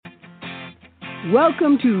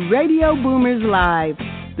Welcome to Radio Boomers Live,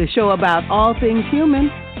 the show about all things human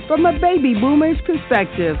from a baby boomer's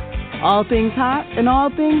perspective. All things hot and all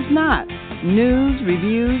things not. News,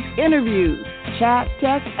 reviews, interviews, chat,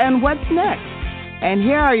 tech, and what's next. And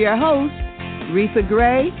here are your hosts, Reatha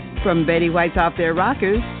Gray from Betty White's Off Their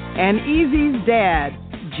Rockers and Easy's dad,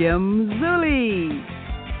 Jim Zuley.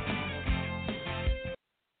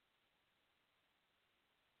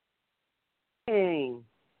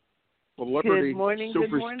 Celebrity good morning, superstar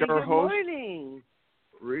good morning, good host, morning.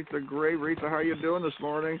 Reatha Gray. Reatha, how you doing this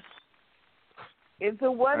morning? It's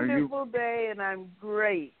a wonderful day, and I'm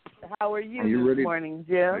great. How are you ready, morning,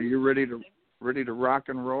 Jim? Are you ready to rock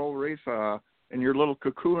and roll, Reatha? In your little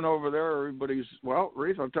cocoon over there, everybody's, well,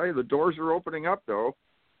 Reatha, I'll tell you, the doors are opening up, though,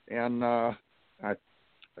 and I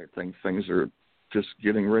think things are just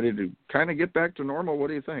getting ready to kind of get back to normal. What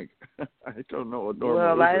do you think? I don't know what normal is.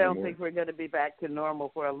 Well, I don't anymore. think we're going to be back to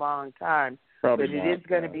normal for a long time. Probably but it not, is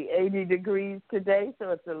going to be 80 degrees today, so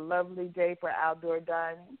it's a lovely day for outdoor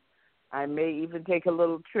dining. I may even take a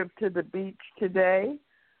little trip to the beach today.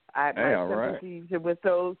 My sympathies are with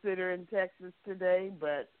those that are in Texas today,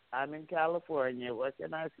 but I'm in California. What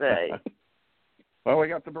can I say? Well, we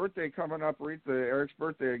got the birthday coming up, Reatha, Eric's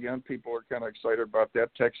birthday again. People are kind of excited about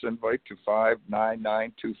that. Text invite to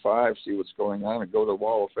 59925, see what's going on, and go to the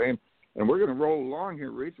Wall of Fame. And we're going to roll along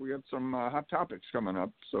here, Reatha. We got some hot topics coming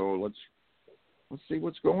up, so let's see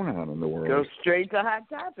what's going on in the world. Go straight to hot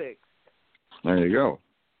topics. There you go.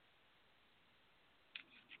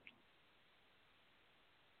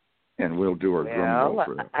 And we'll do our drum roll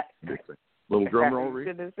for that. Little drum roll,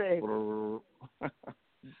 Reatha.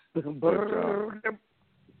 There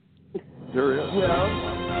it is. Well,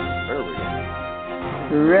 there we go.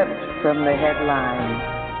 Ripped from the headlines,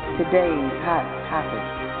 today's hot topic.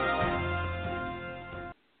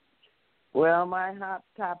 Well, my hot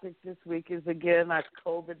topic this week is, again, our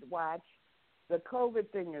COVID watch. The COVID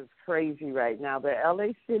thing is crazy right now. The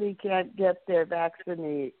LA City can't get their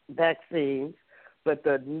vaccines, but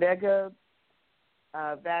the mega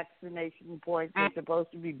vaccination points are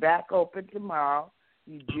supposed to be back open tomorrow.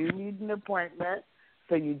 You do need an appointment,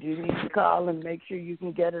 so you do need to call and make sure you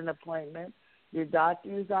can get an appointment. Your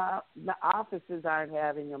doctors, the offices aren't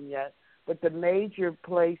having them yet, but the major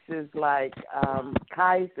places like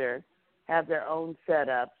Kaiser have their own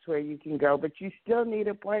setups where you can go, but you still need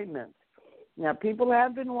appointments. Now, people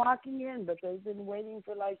have been walking in, but they've been waiting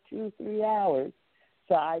for like 2-3 hours,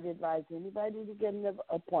 so I'd advise anybody to get an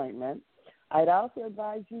appointment. I'd also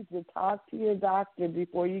advise you to talk to your doctor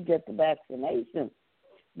before you get the vaccination.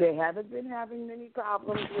 They haven't been having many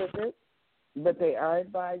problems with it, but they are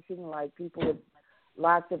advising, like, people with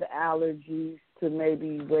lots of allergies to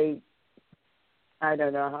maybe wait, I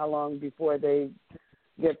don't know how long before they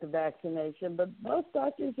get the vaccination. But most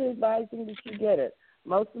doctors are advising that you get it.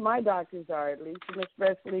 Most of my doctors are, at least, and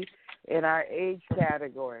especially in our age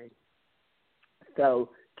category. So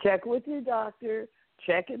check with your doctor.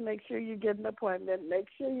 Check and make sure you get an appointment. Make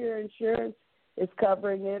sure your insurance is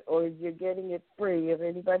covering it, or you're getting it free. If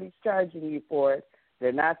anybody's charging you for it,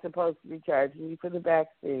 they're not supposed to be charging you for the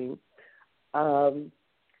vaccine.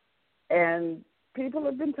 And people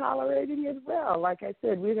have been tolerating it well. Like I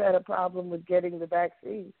said, we've had a problem with getting the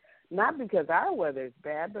vaccine, not because our weather is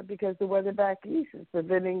bad, but because the weather back east is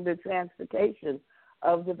preventing the transportation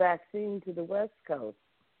of the vaccine to the West Coast.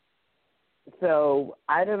 So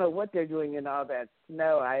I don't know what they're doing in all that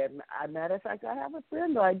snow. Matter of fact, I have a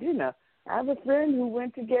friend, or I do know, I have a friend who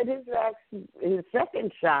went to get his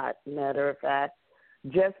second shot, matter of fact,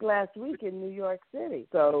 just last week in New York City.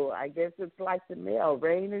 So I guess it's like the mail,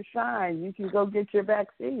 rain or shine, you can go get your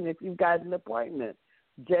vaccine if you've got an appointment.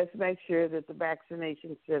 Just make sure that the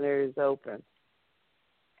vaccination center is open.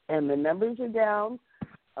 And the numbers are down.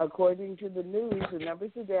 According to the news, the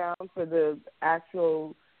numbers are down for the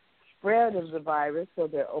actual spread of the virus, so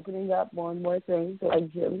they're opening up more and more things,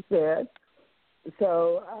 like Jim said.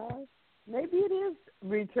 So maybe it is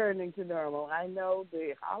returning to normal. I know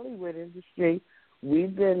the Hollywood industry,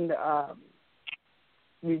 we've been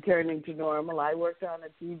returning to normal. I worked on a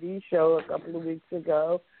TV show a couple of weeks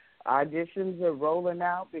ago. Auditions are rolling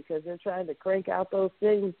out because they're trying to crank out those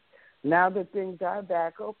things now that things are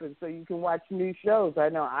back open so you can watch new shows. I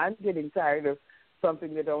know I'm getting tired of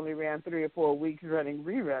something that only ran 3 or 4 weeks running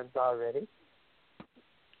reruns already.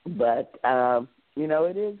 But,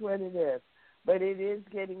 it is what it is. But it is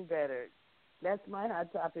getting better. That's my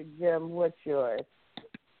hot topic, Jim. What's yours?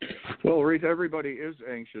 Well, Reatha, everybody is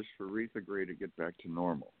anxious for Reatha Gray to get back to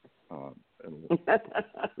normal. And put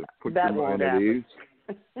that your won't mind at happen. ease.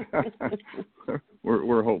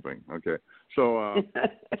 we're hoping. Okay. So a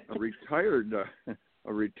retired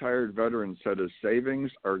a retired veteran said his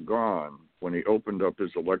savings are gone when he opened up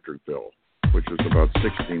his electric bill, which is about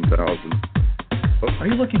 $16,000. Are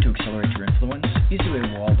you looking to accelerate your influence?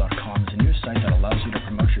 EZWayWall.com is a new site that allows you to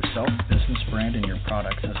promote yourself, business, brand, and your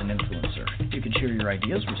products as an influencer. You can share your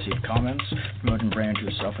ideas, receive comments, promote and brand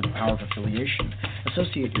yourself with the power of affiliation.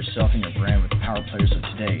 Associate yourself and your brand with the power players of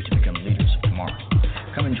today to become leaders of tomorrow.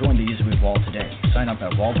 Come and join the EZWay Wall today. Sign up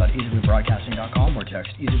at wall.easywaybroadcasting.com or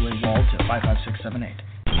text EZWayWall to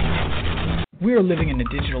 55678. We are living in a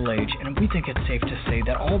digital age, and we think it's safe to say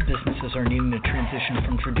that all businesses are needing to transition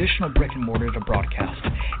from traditional brick and mortar to broadcast.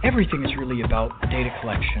 Everything is really about data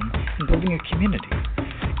collection and building a community.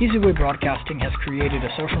 EZWay Broadcasting has created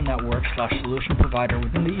a social network/solution provider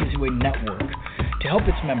within the EZWay network to help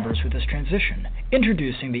its members with this transition.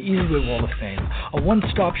 Introducing the EZWay Wall of Fame, a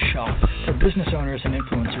one-stop shop for business owners and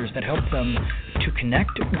influencers that help them to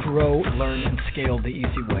connect, grow, learn, and scale the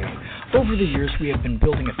easy way. Over the years, we have been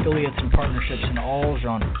building affiliates and partnerships in all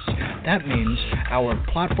genres. That means our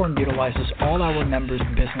platform utilizes all our members'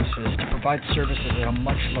 businesses to provide services at a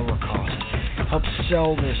much lower cost, help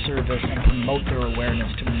sell their service and promote their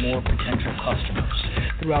awareness to more potential customers.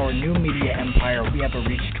 Through our new media empire, we have a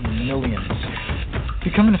reach to millions.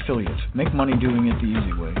 Become an affiliate. Make money doing it the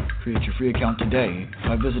easy way. Create your free account today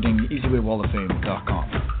by visiting EZWayWallOfFame.com.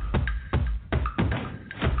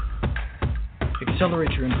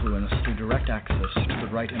 Accelerate your influence through direct access to the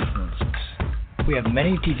right influencers. We have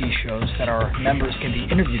many TV shows that our members can be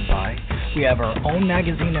interviewed by. We have our own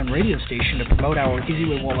magazine and radio station to promote our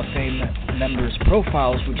EZWay Wall of Fame members'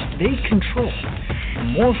 profiles, which they control. The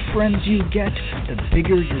more friends you get, the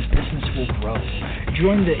bigger your business will grow.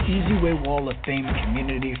 Join the EZWay Wall of Fame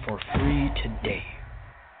community for free today.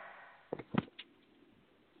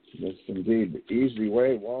 Yes, indeed. The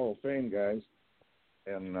EZWay Wall of Fame, guys.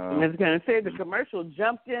 And I was going to say the commercial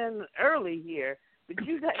jumped in early here. But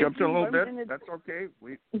you got jumped in a little bit. That's okay.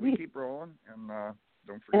 We keep rolling, and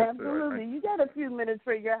don't forget. Absolutely, you got a few minutes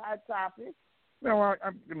for your hot topic. No,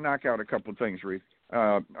 I'm going to knock out a couple of things, Reatha.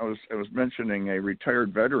 I was mentioning a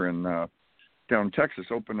retired veteran down in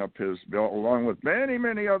Texas opened up his bill along with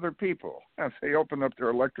many other people. They opened up their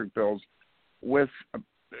electric bills with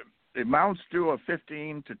amounts due of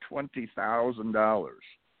 $15,000 to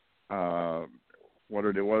 $20,000. What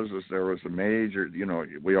it was is there was a major,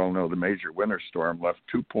 we all know the major winter storm left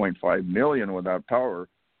 2.5 million without power,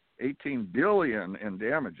 18 billion in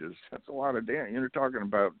damages. That's a lot of damage. You're talking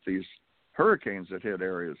about these hurricanes that hit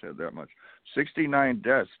areas had that much. 69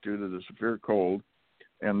 deaths due to the severe cold,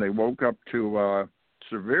 and they woke up to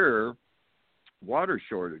severe water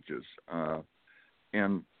shortages.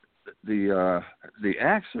 And the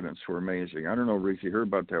accidents were amazing. I don't know, Reese, you heard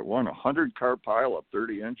about that one? 100-car pileup,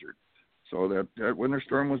 30 injured. So that winter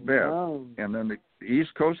storm was bad. Wow. And then the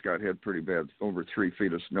East Coast got hit pretty bad, over 3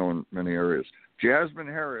 feet of snow in many areas. Jasmine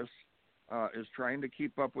Harris is trying to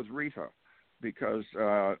keep up with Reatha because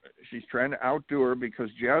she's trying to outdo her because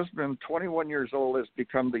Jasmine, 21 years old, has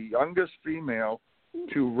become the youngest female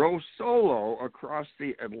to row solo across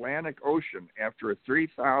the Atlantic Ocean after a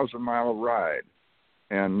 3,000-mile ride.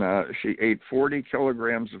 And she ate 40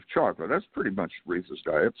 kilograms of chocolate. That's pretty much Reatha's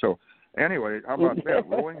diet. So anyway, how about that,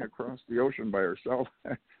 rowing across the ocean by herself?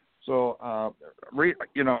 So,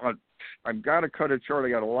 I've got to cut it short. I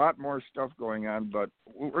got a lot more stuff going on, but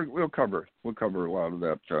we'll cover a lot of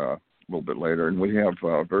that a little bit later. And we have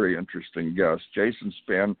a very interesting guest, Jason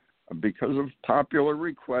Spann. Because of popular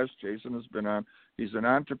request, Jason has been on. He's an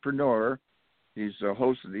entrepreneur. He's a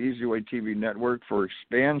host of the EZWay TV network for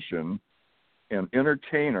expansion and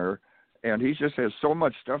entertainer, and he just has so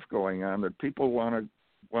much stuff going on that people want to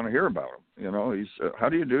hear about him. He's how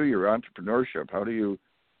do you do your entrepreneurship? How do you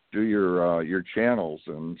do your channels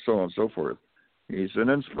and so on and so forth? He's an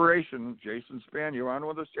inspiration. Jason Spann, you on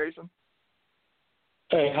with us, Jason?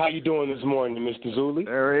 Hey, how you doing this morning, Mr. Zuley?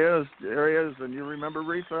 There he is. And you remember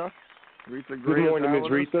Reatha? Reatha Gray. Good morning, Ms.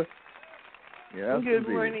 Reatha. Yes, Good indeed.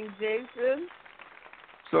 morning, Jason.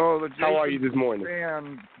 So the Jason How are you this morning?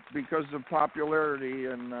 Spann, because of popularity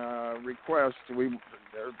and request,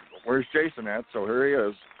 where's Jason at? So here he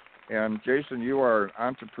is. And Jason, you are an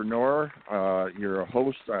entrepreneur. You're a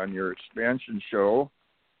host on your expansion show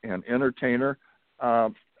and entertainer.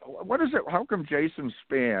 What is it? How come Jason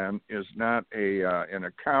Spann is not an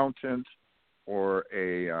accountant or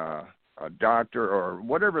a doctor or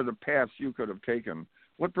whatever the paths you could have taken?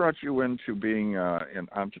 What brought you into being an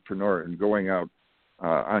entrepreneur and going out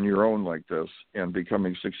on your own like this and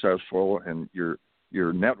becoming successful and your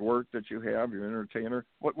network that you have, your entertainer?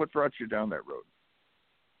 What brought you down that road?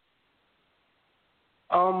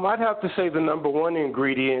 I'd have to say the number one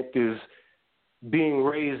ingredient is being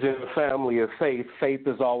raised in a family of faith, faith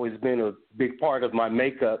has always been a big part of my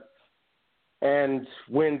makeup. And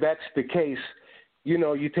when that's the case, you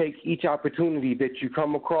know, you take each opportunity that you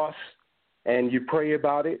come across and you pray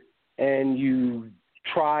about it and you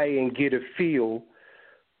try and get a feel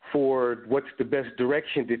for what's the best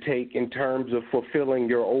direction to take in terms of fulfilling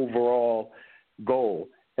your overall goal.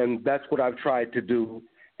 And that's what I've tried to do.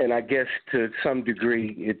 And I guess to some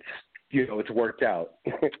degree it's worked out.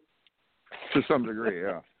 To some degree,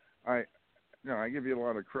 yeah. I give you a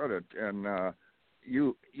lot of credit. And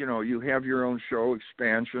you have your own show,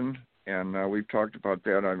 Expansion, and we've talked about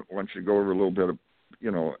that. I want you to go over a little bit of,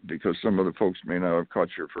 because some of the folks may not have caught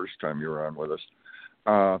you the first time you were on with us.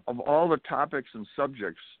 Of all the topics and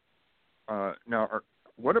subjects,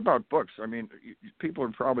 what about books? I mean, people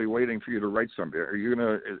are probably waiting for you to write something.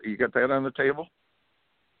 You got that on the table?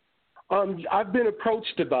 I've been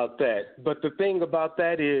approached about that, but the thing about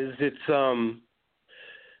that is it's,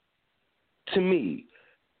 to me,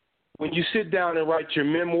 when you sit down and write your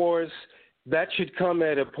memoirs, that should come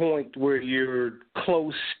at a point where you're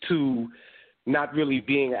close to not really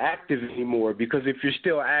being active anymore, because if you're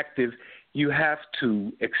still active, you have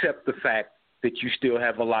to accept the fact that you still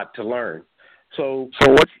have a lot to learn. So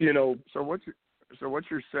what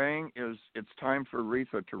you're saying is it's time for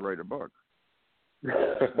Reatha to write a book.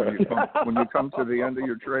 When you come to the end of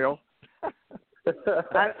your trail?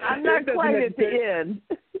 I'm not quite at the end.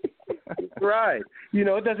 Right.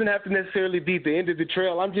 It doesn't have to necessarily be the end of the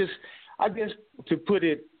trail. I guess to put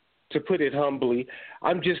it humbly,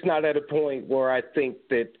 I'm just not at a point where I think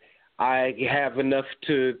that I have enough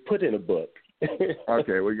to put in a book.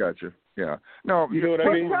 Okay, we got you. Yeah. No, you know what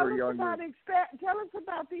I mean? Tell us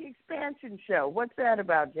about the Expansion show. What's that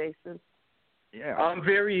about, Jason? Yeah. I'm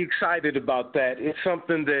very excited about that. It's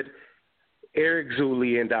something that Eric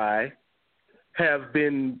Zuley and I have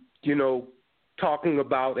been, talking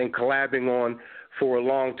about and collabing on for a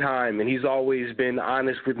long time. And he's always been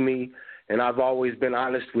honest with me, and I've always been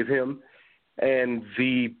honest with him. And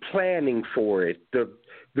the planning for it, the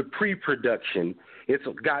pre-production, it's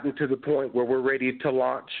gotten to the point where we're ready to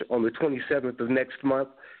launch on the 27th of next month.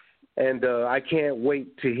 And I can't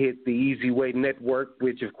wait to hit the EZWAY network,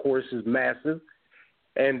 which, of course, is massive.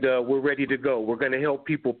 And we're ready to go. We're going to help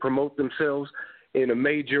people promote themselves in a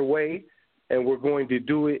major way, and we're going to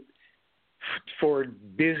do it for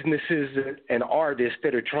businesses and artists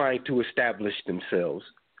that are trying to establish themselves.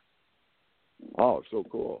 Oh, so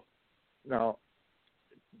cool. Now,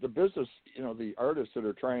 the business, the artists that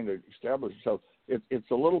are trying to establish themselves, it's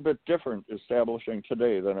a little bit different establishing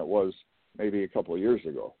today than it was maybe a couple of years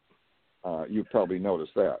ago. You've probably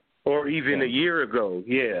noticed that. Or even a year ago,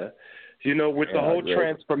 yeah. With the whole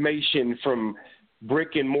transformation from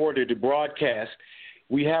brick and mortar to broadcast,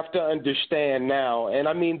 we have to understand now. And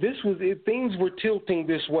I mean, things were tilting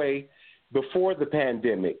this way before the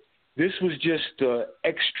pandemic. This was just an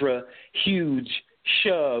extra huge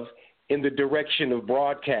shove in the direction of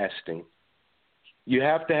broadcasting. You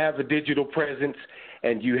have to have a digital presence,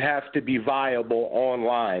 and you have to be viable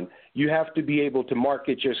online. You have to be able to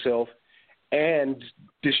market yourself and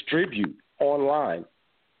distribute online.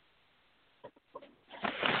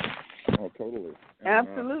 Oh, totally.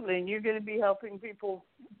 Absolutely, and you're going to be helping people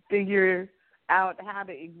figure out how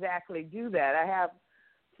to exactly do that. I have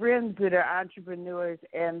friends that are entrepreneurs,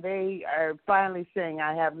 and they are finally saying,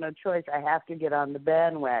 I have no choice. I have to get on the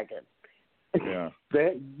bandwagon. Yeah.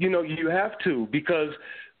 You have to, because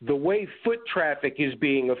the way foot traffic is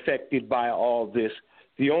being affected by all this,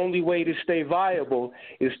 the only way to stay viable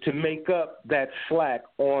is to make up that slack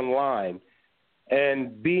online.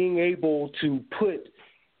 And being able to put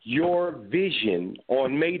your vision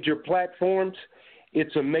on major platforms,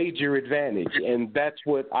 it's a major advantage. And that's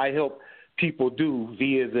what I help people do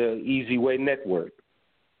via the EZWAY network.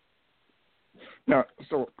 Now,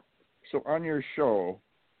 so on your show,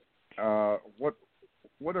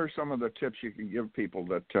 what are some of the tips you can give people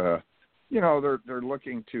that they're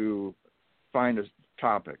looking to find a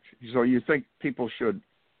topic? So you think people should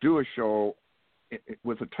do a show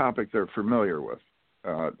with a topic they're familiar with?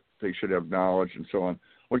 They should have knowledge and so on.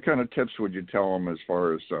 What kind of tips would you tell them as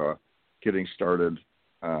far as getting started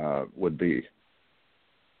would be?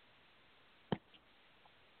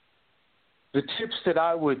 The tips that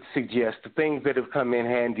I would suggest, the things that have come in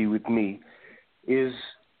handy with me, is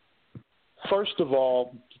first of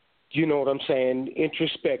all, you know what I'm saying,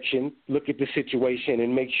 introspection, look at the situation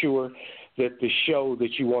and make sure that the show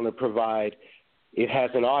that you want to provide, it has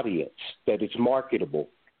an audience, that it's marketable.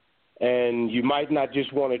 And you might not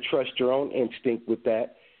just want to trust your own instinct with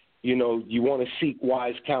that. You want to seek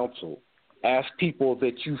wise counsel. Ask people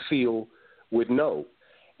that you feel would know.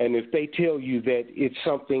 And if they tell you that it's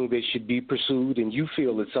something that should be pursued and you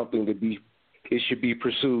feel it's something it should be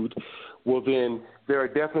pursued, well, then there are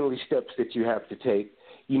definitely steps that you have to take.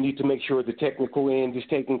 You need to make sure the technical end is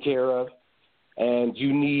taken care of, and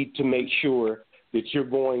you need to make sure that you're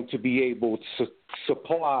going to be able to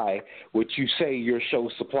supply what you say your show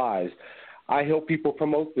supplies. I help people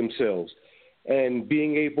promote themselves, and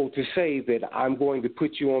being able to say that I'm going to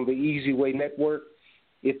put you on the Easy Way network,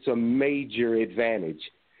 it's a major advantage,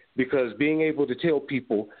 because being able to tell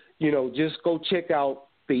people, just go check out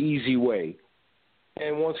the Easy Way.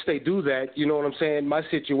 And once they do that, you know what I'm saying, my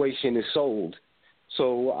situation is sold.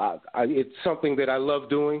 So it's something that I love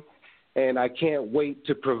doing, and I can't wait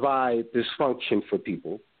to provide this function for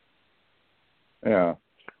people. Yeah.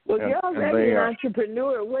 Well, you're already an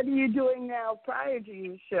entrepreneur. What are you doing now prior to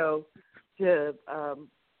your show to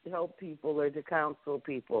help people or to counsel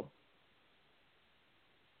people?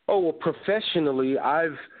 Oh, well, professionally,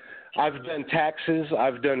 I've done taxes,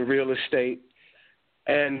 I've done real estate,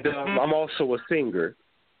 and I'm also a singer.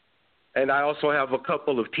 And I also have a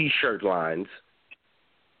couple of T-shirt lines.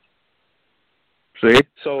 See,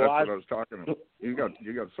 so that's what I was talking about. You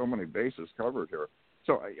got so many bases covered here.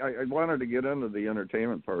 So I wanted to get into the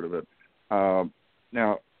entertainment part of it.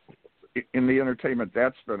 Now, in the entertainment,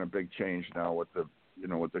 that's been a big change now with the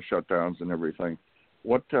with the shutdowns and everything.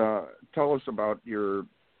 What tell us about your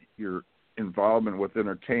involvement with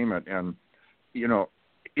entertainment, and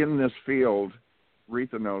in this field,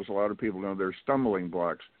 Reatha knows, a lot of people know there's stumbling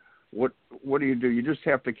blocks. What do? You just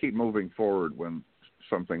have to keep moving forward when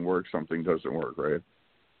something works, something doesn't work, right?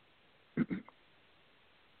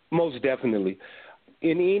 Most definitely.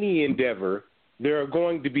 In any endeavor, there are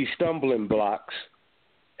going to be stumbling blocks,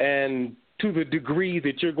 and to the degree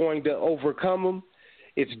that you're going to overcome them,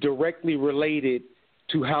 it's directly related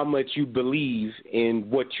to how much you believe in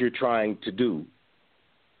what you're trying to do.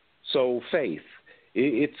 So faith.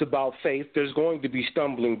 It's about faith. There's going to be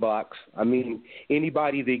stumbling blocks. I mean,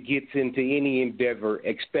 anybody that gets into any endeavor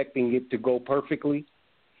expecting it to go perfectly,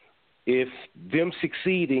 if them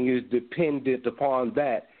succeeding is dependent upon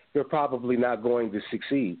that, they're probably not going to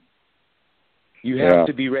succeed. You have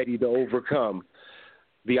to be ready to overcome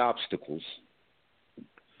the obstacles.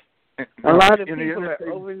 A lot of people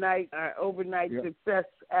are overnight success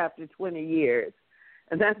after 20 years.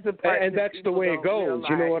 And that's the part. And that's the way it goes. Realize.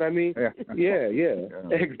 You know what I mean? Yeah.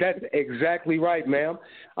 That's exactly right, ma'am.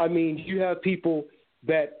 I mean, you have people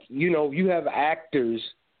that, you have actors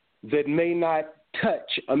that may not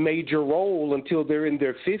touch a major role until they're in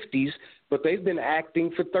their 50s, but they've been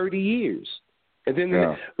acting for 30 years. And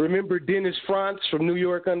then remember Dennis Franz from New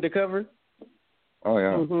York Undercover? Oh,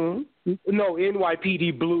 yeah. Mm-hmm. No,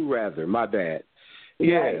 NYPD Blue, rather. My bad.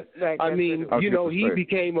 Yeah. Right. I mean, he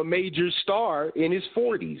became a major star in his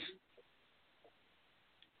 40s.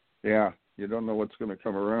 Yeah. You don't know what's going to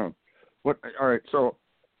come around. All right. So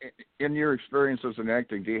in your experiences in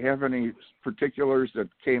acting, do you have any particulars that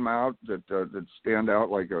came out that stand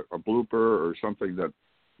out, like a blooper or something that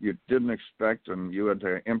you didn't expect and you had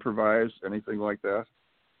to improvise, anything like that?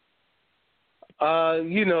 I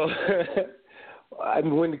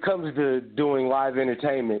mean, when it comes to doing live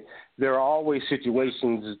entertainment, there are always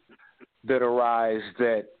situations that arise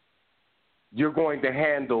that you're going to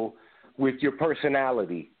handle with your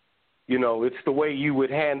personality. It's the way you would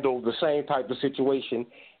handle the same type of situation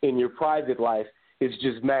in your private life. It's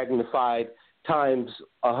just magnified times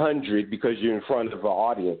 100 because you're in front of an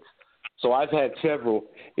audience. So I've had several,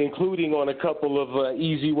 including on a couple of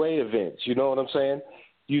Easy Way events. You know what I'm saying?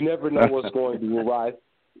 You never know what's going to arrive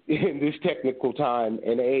in this technical time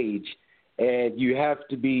and age, and you have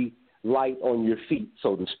to be light on your feet,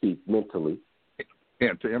 so to speak, mentally.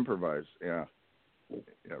 Yeah, to improvise. Yeah,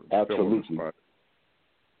 absolutely.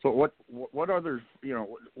 So what other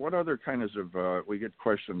kinds of we get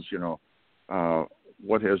questions?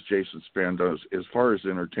 What has Jason Spann done as far as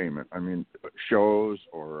entertainment? I mean, shows,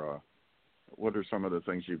 or what are some of the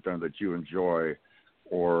things you've done that you enjoy,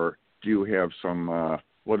 or do you have some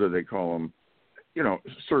what do they call them?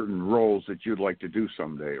 Certain roles that you'd like to do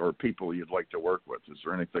someday, or people you'd like to work with. Is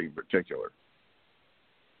there anything in particular?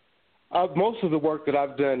 Most of the work that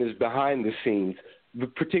I've done is behind the scenes,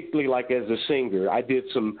 particularly like as a singer. I did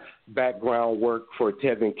some background work for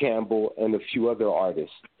Tevin Campbell and a few other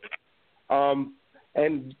artists.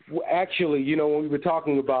 And actually, when we were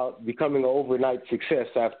talking about becoming an overnight success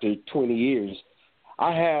after 20 years,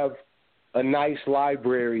 I have a nice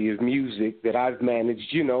library of music that I've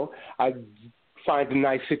managed. I find a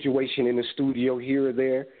nice situation in the studio here or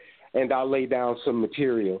there, and I'll lay down some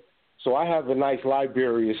material. So I have a nice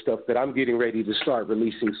library of stuff that I'm getting ready to start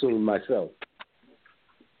releasing soon myself.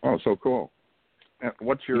 Oh, so cool.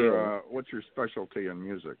 What's your specialty in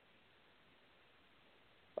music?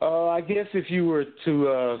 I guess if you were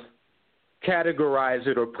to categorize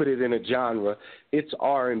it or put it in a genre, it's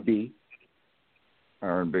R&B.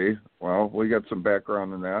 R&B. Well, we got some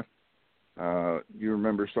background in that. You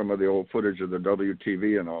remember some of the old footage of the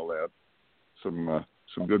WTV and all that. Some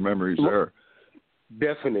good memories there.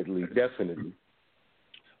 Definitely.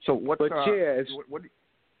 So what do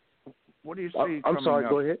you see? I'm sorry.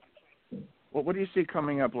 Up? Go ahead. Well, what do you see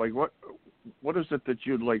coming up? Like what is it that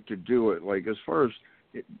you'd like to do? Like as far as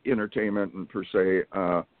entertainment and per se,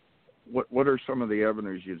 what are some of the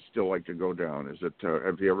avenues you'd still like to go down? Is it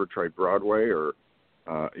have you ever tried Broadway, or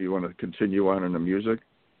you want to continue on in the music?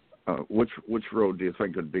 Which road do you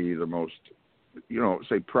think would be the most,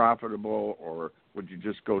 say profitable, or would you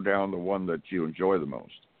just go down the one that you enjoy the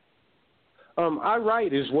most? I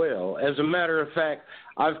write as well. As a matter of fact,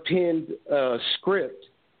 I've penned a script,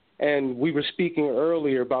 and we were speaking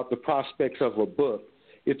earlier about the prospects of a book.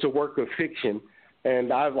 It's a work of fiction,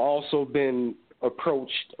 and I've also been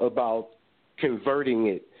approached about converting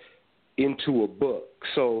it into a book.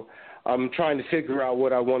 So I'm trying to figure out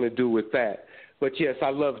what I want to do with that. But yes, I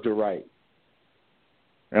love to write.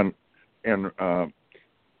 And now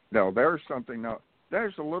there's something. Now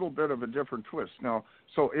there's a little bit of a different twist. Now,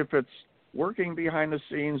 so if it's working behind the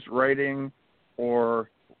scenes, writing, or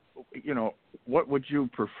what would you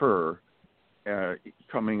prefer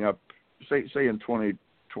coming up? Say in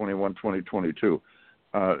 2021, 2022.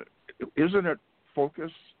 Isn't it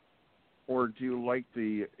focus, or do you like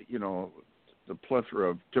the plethora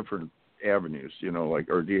of different avenues?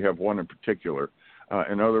 Or do you have one in particular?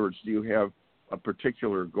 In other words, do you have a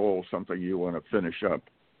particular goal, something you want to finish up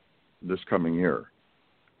this coming year,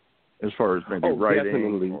 as far as maybe writing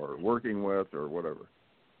definitely. Or working with or whatever?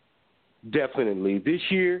 Definitely. This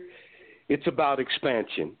year, it's about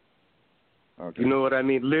expansion. Okay. You know what I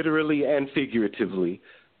mean? Literally and figuratively.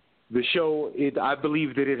 The show, I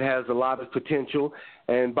believe that it has a lot of potential.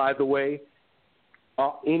 And by the way,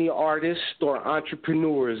 any artists or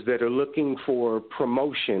entrepreneurs that are looking for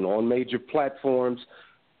promotion on major platforms,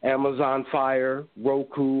 Amazon Fire,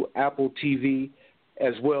 Roku, Apple TV,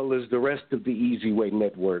 as well as the rest of the EZWay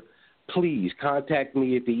network, please contact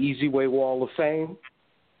me at the EZWay Wall of Fame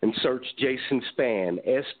and search Jason Spann,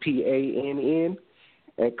 SPANN,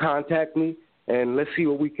 and contact me, and let's see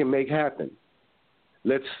what we can make happen.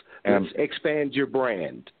 Let's expand your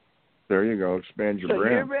brand. There you go. Expand your brand. So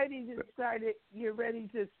you're ready to start it. You're ready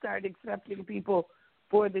to start accepting people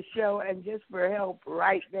for the show and just for help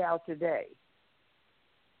right now today.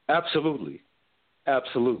 Absolutely.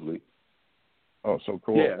 Oh, so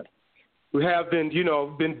cool. Yeah, we have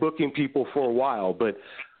been booking people for a while, but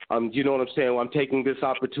you know what I'm saying? I'm taking this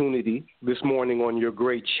opportunity this morning on your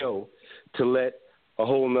great show to let a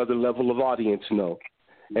whole nother level of audience know.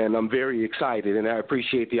 And I'm very excited, and I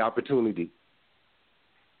appreciate the opportunity.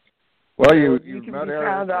 Well, you can be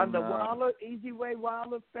found on the EZWay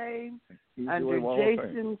Wall of Fame under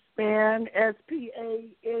Jason Spann,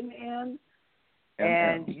 SPANN,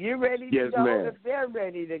 and you're ready to go if they're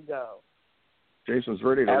ready to go. Jason's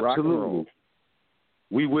ready to rock and roll.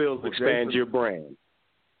 We will expand your brand.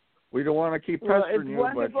 We don't want to keep pestering you,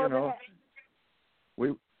 but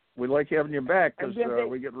we like having you back because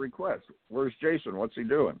we get requests. Where's Jason? What's he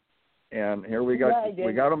doing? And here we got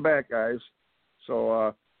him back, guys.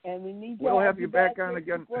 So and we need we'll have you back on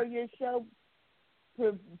again before your show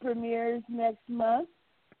premieres next month.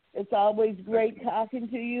 It's always great talking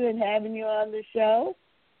to you and having you on the show.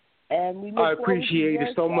 And we I appreciate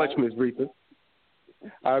it so much, Ms. Reatha.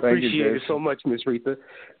 I appreciate it so much, Ms. Reatha.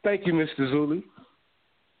 Thank you, Mr. Zuley.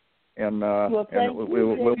 And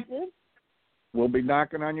we'll be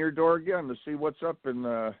knocking on your door again to see what's up in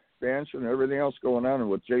the expansion and everything else going on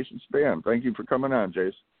with Jason Spann. Thank you for coming on,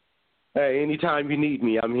 Jason. Hey, anytime you need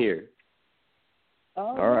me, I'm here.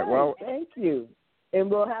 All right. Well, thank you. And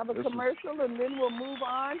we'll have a commercial, and then we'll move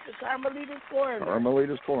on to Carmelita's Corner.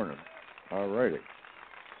 Carmelita's Corner. All righty.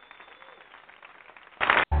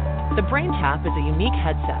 The Brain Tap is a unique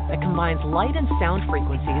headset that combines light and sound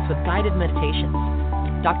frequencies with guided meditations.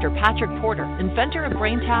 Dr. Patrick Porter, inventor of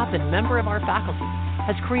Brain Tap and member of our faculty,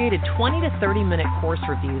 has created 20 to 30-minute course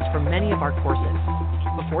reviews for many of our courses.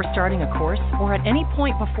 Before starting a course or at any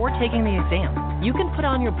point before taking the exam, you can put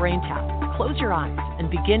on your Brain Tap, close your eyes, and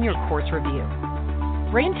begin your course review.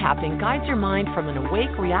 Brain tapping guides your mind from an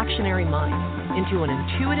awake, reactionary mind into an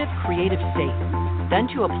intuitive, creative state, then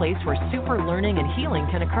to a place where super learning and healing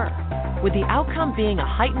can occur, with the outcome being a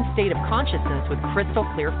heightened state of consciousness with crystal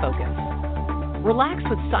clear focus. Relax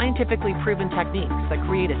with scientifically proven techniques that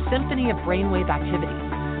create a symphony of brainwave activity,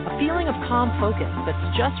 a feeling of calm focus that's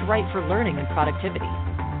just right for learning and productivity.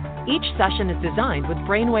 Each session is designed with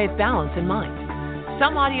brainwave balance in mind.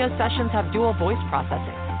 Some audio sessions have dual voice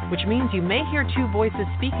processing, which means you may hear two voices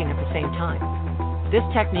speaking at the same time. This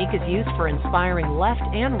technique is used for inspiring left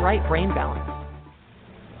and right brain balance.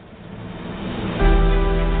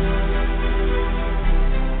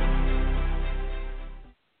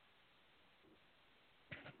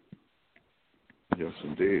 Yes,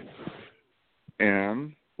 indeed.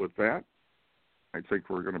 And with that, I think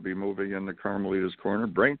we're going to be moving into Carmelita's Corner.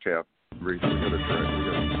 Brain tap. Okay,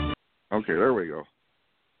 there we go.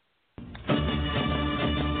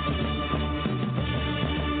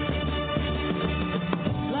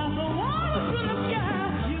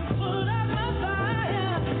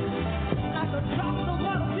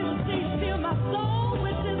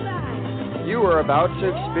 You are about to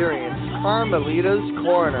experience Carmelita's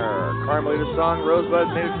Corner. Carmelita's song Rosebud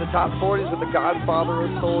made it to the top 40s with the godfather of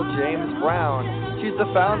soul, James Brown. She's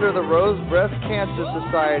the founder of the Rose Breast Cancer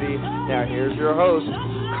Society. Now here's your host,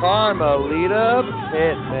 Carmelita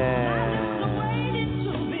Pittman.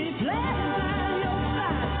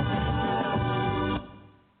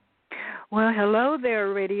 Well, hello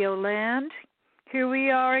there, Radio Land. Here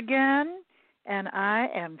we are again, and I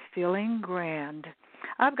am feeling grand.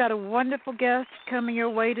 I've got a wonderful guest coming your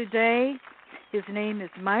way today. His name is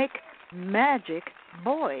Mike Majik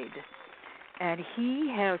Boyd, and he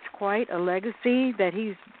has quite a legacy that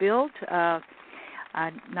he's built. I'm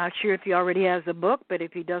not sure if he already has a book, but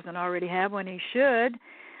if he doesn't already have one, he should.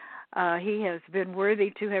 He has been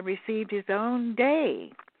worthy to have received his own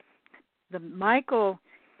day, the Michael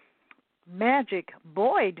Majik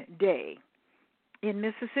Boyd Day in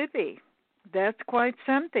Mississippi. That's quite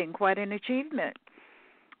something, quite an achievement.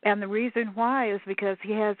 And the reason why is because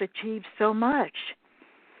he has achieved so much.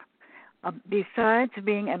 Besides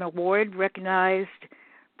being an award-recognized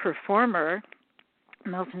performer,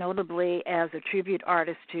 most notably as a tribute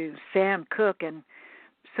artist to Sam Cooke, and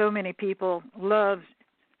so many people loved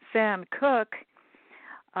Sam Cooke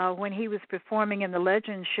when he was performing in the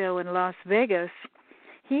Legend Show in Las Vegas,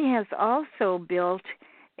 he has also built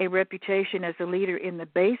a reputation as a leader in the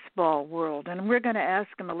baseball world, and we're going to ask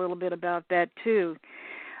him a little bit about that too.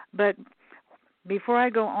 But before I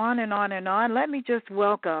go on and on and on, let me just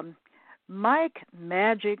welcome Mike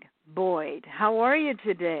Majik Boyd. How are you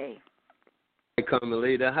today? Hi,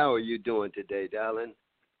 Carmelita. How are you doing today, darling?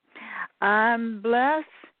 I'm blessed,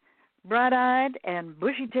 bright-eyed, and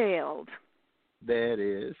bushy-tailed. That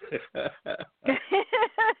is.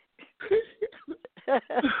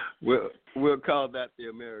 We'll call that the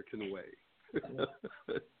American way.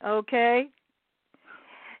 Okay.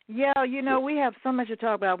 Yeah, you know, we have so much to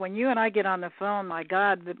talk about. When you and I get on the phone, my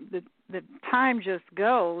God, the time just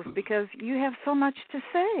goes because you have so much to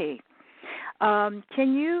say.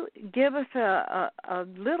 Can you give us a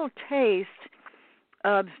little taste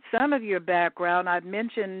of some of your background? I've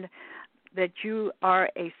mentioned that you are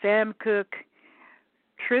a Sam Cooke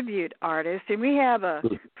tribute artist, and we have a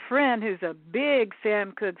friend who's a big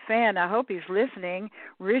Sam Cooke fan. I hope he's listening,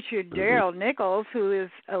 Richard Darrell Nichols, who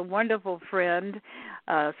is a wonderful friend,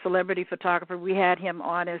 celebrity photographer. We had him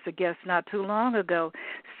on as a guest not too long ago.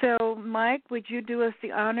 So, Mike, would you do us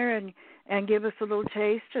the honor and give us a little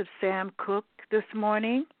taste of Sam Cooke this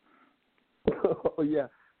morning? Oh, yeah,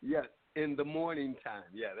 in the morning time.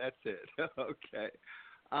 Yeah, that's it. Okay.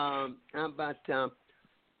 How about,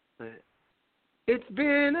 it's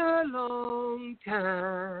been a long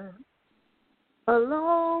time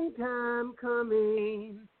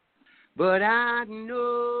coming, but I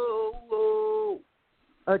know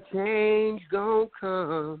a change gon'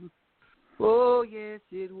 come. Oh, yes,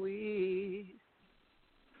 it will.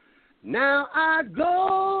 Now I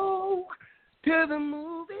go to the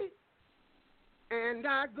movie and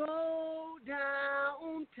I go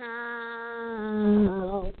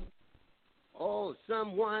downtown. Oh,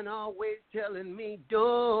 someone always telling me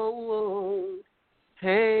don't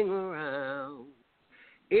hang around.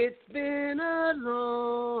 It's been a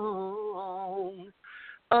long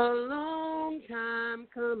time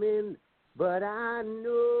coming, but I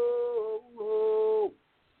know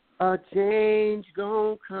a change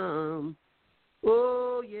gon' come.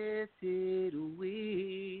 Oh, yes, it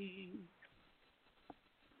will.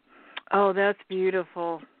 Oh, that's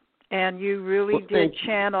beautiful. And you really did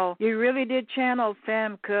channel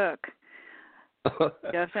Sam Cooke.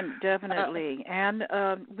 Definitely. And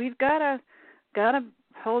we've got to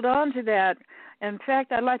hold on to that. In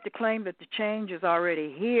fact, I'd like to claim that the change is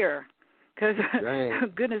already here. Because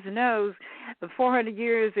goodness knows, 400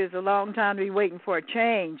 years is a long time to be waiting for a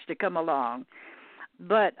change to come along.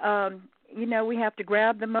 But we have to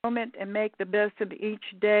grab the moment and make the best of each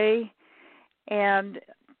day. And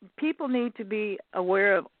people need to be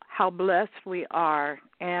aware of how blessed we are.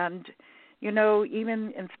 And,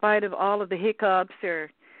 even in spite of all of the hiccups or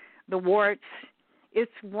the warts,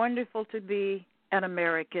 it's wonderful to be an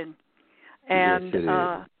American. And,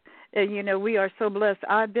 yes, and, we are so blessed.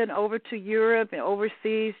 I've been over to Europe and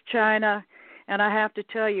overseas, China, and I have to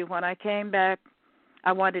tell you, when I came back,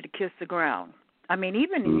 I wanted to kiss the ground. I mean,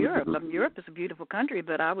 even in Europe, Europe is a beautiful country,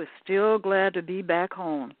 but I was still glad to be back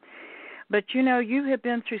home. But, you have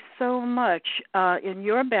been through so much in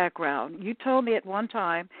your background. You told me at one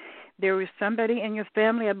time there was somebody in your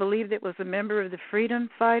family, I believe, that was a member of the freedom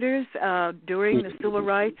fighters during the civil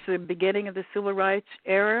rights, the beginning of the civil rights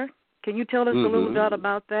era. Can you tell us a little bit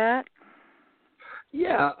about that?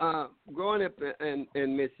 Yeah, growing up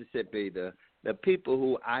in Mississippi, the people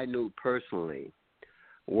who I knew personally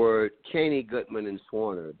were Cheney, Goodman, and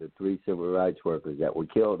Swarner, the three civil rights workers that were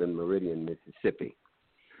killed in Meridian, Mississippi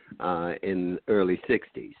in the early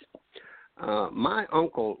 60s. My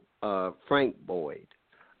uncle, Frank Boyd,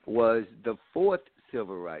 was the fourth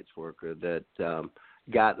civil rights worker that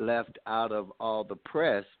got left out of all the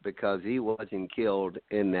press because he wasn't killed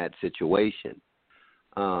in that situation.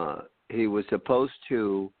 He was supposed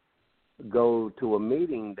to go to a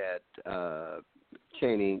meeting that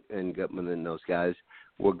Cheney and Goodman and those guys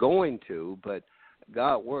were going to, but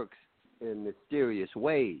God works in mysterious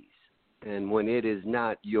ways. And when it is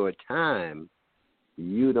not your time,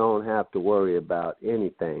 you don't have to worry about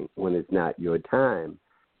anything when it's not your time.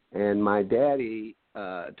 And my daddy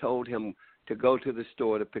told him to go to the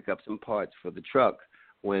store to pick up some parts for the truck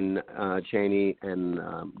when Cheney and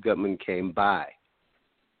Goodman came by.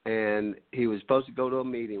 And he was supposed to go to a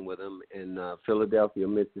meeting with him in Philadelphia,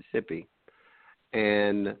 Mississippi.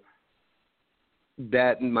 And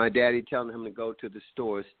that my daddy telling him to go to the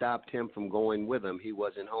store stopped him from going with him. He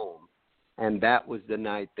wasn't home. And that was the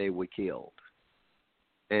night they were killed.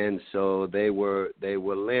 And so they were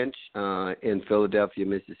lynched in Philadelphia,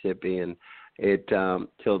 Mississippi, and it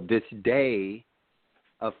till this day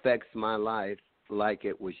affects my life like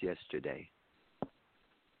it was yesterday.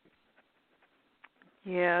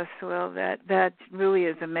 Yes, well, that really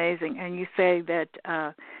is amazing. And you say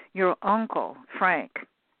that your uncle Frank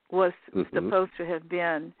was supposed to have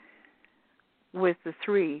been with the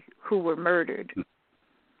three who were murdered,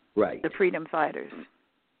 right? The freedom fighters,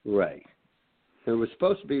 right? There was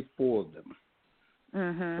supposed to be four of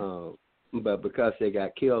them, but because they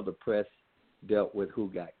got killed, the press dealt with who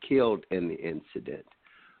got killed in the incident.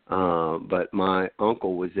 But my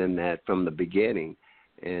uncle was in that from the beginning,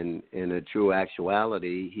 and in a true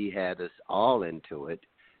actuality, he had us all into it.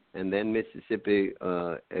 And then Mississippi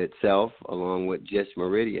itself, along with just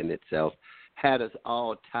Meridian itself, had us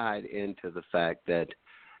all tied into the fact that,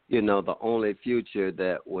 the only future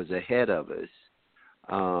that was ahead of us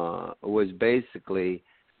was basically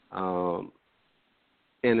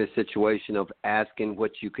in a situation of asking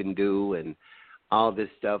what you can do and all this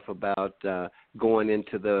stuff about going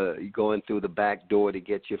through the back door to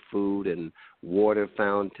get your food and water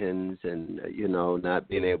fountains and, not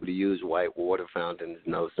being able to use white water fountains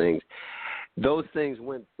and those things. Those things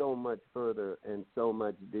went so much further and so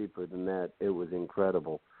much deeper than that. It was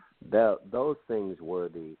incredible. Those things were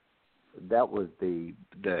that was the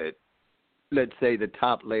let's say the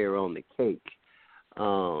top layer on the cake.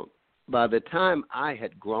 By the time I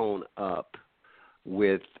had grown up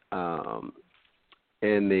by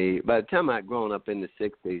the time I'd grown up in the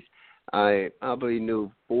 60s, I probably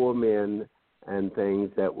knew four men and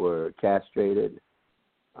things that were castrated.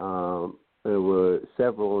 There were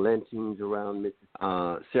several lynchings around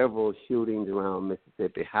Mississippi, several shootings around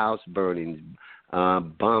Mississippi, house burnings,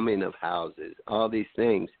 bombing of houses, all these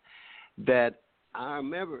things that our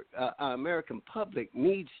American public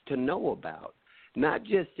needs to know about, not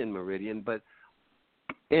just in Meridian, but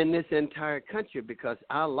in this entire country, because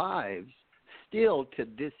our lives still to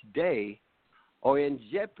this day are in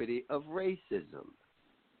jeopardy of racism.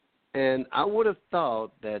 And I would have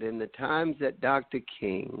thought that in the times that Dr.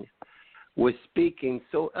 King was speaking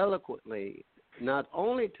so eloquently, not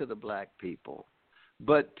only to the black people,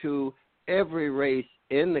 but to every race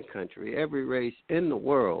in the country, every race in the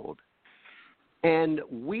world. And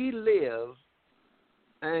we live,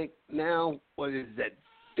 and now, what is that,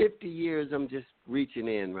 50 years, I'm just reaching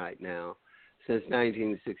in right now, since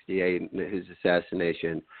 1968 and his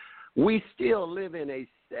assassination, we still live in a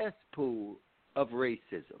cesspool of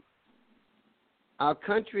racism. Our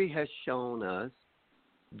country has shown us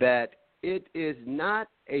that it is not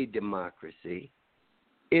a democracy,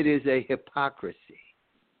 it is a hypocrisy,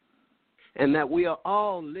 and that we are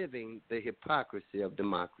all living the hypocrisy of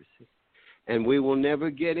democracy. And we will never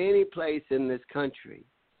get any place in this country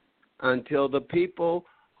until the people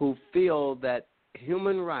who feel that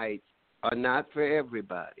human rights are not for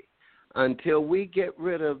everybody, until we get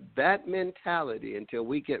rid of that mentality, until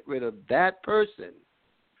we get rid of that person,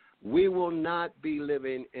 we will not be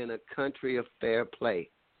living in a country of fair play.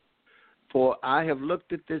 For I have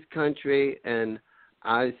looked at this country and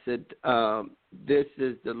I said, this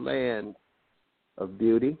is the land of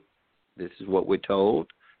beauty. This is what we're told.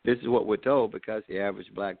 This is what we're told because the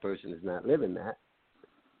average black person is not living that.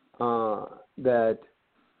 That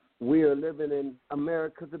we are living in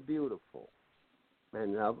America the Beautiful.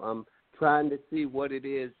 And I'm trying to see what it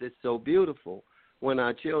is that's so beautiful when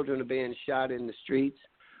our children are being shot in the streets,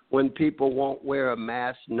 when people won't wear a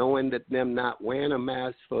mask, knowing that them not wearing a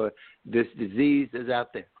mask for this disease is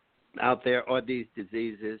out there, or these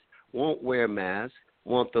diseases, won't wear masks.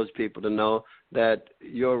 Want those people to know that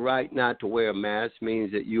your right not to wear a mask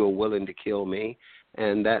means that you are willing to kill me,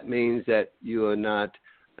 and that means that you are not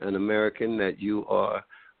an American, that you are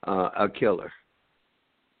a killer.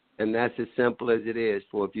 And that's as simple as it is.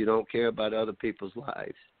 For if you don't care about other people's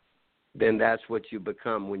lives, then that's what you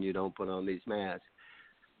become when you don't put on these masks.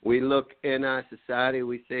 We look in our society,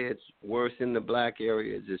 we say it's worse in the black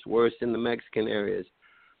areas, it's worse in the Mexican areas.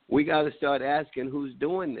 We got to start asking who's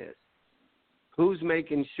doing this. Who's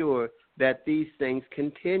making sure that these things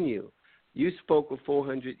continue? You spoke of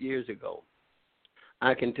 400 years ago.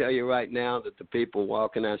 I can tell you right now that the people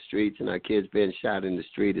walking our streets and our kids being shot in the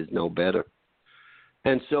street is no better.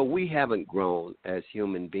 And so we haven't grown as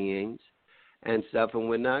human beings and stuff, and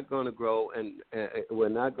we're not going to grow, and we're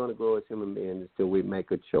not going to grow as human beings until we make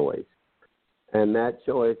a choice. And that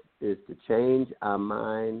choice is to change our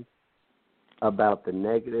mind about the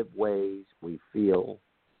negative ways we feel.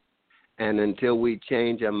 And until we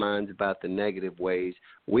change our minds about the negative ways,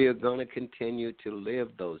 we are going to continue to live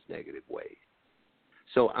those negative ways.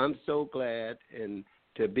 So I'm so glad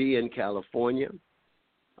to be in California,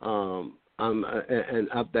 and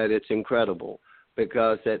that it's incredible,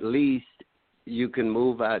 because at least you can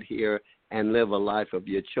move out here and live a life of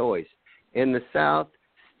your choice. In the South,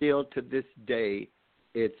 still to this day,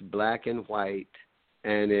 it's black and white,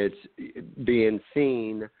 and it's being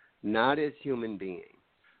seen not as human beings,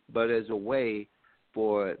 but as a way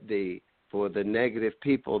for the negative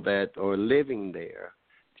people that are living there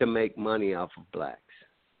to make money off of blacks.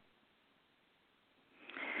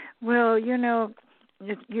 Well,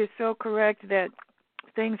 you're so correct that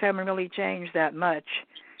things haven't really changed that much.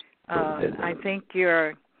 I think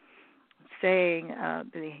you're saying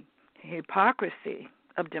the hypocrisy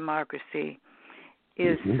of democracy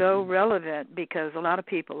is so relevant because a lot of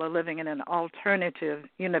people are living in an alternative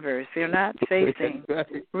universe. They're not facing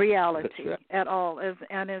reality at all.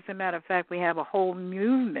 And as a matter of fact, we have a whole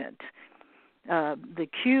movement, the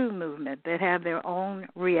Q movement, that have their own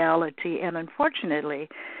reality. And unfortunately,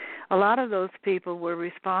 a lot of those people were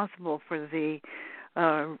responsible for the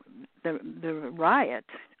riot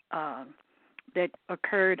that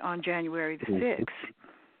occurred on January the 6th.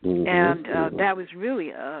 And that was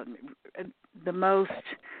really the most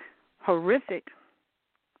horrific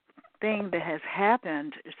thing that has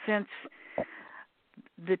happened since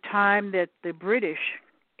the time that the British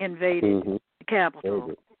invaded the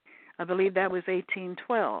capital. I believe that was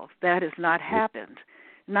 1812. That has not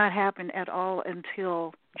happened at all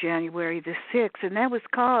until January the 6th, and that was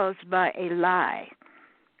caused by a lie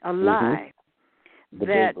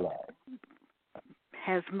that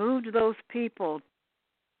has moved those people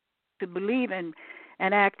to believe and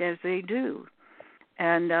act as they do.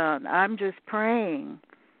 And I'm just praying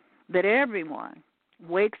that everyone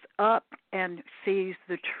wakes up and sees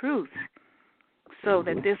the truth so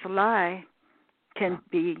that this lie can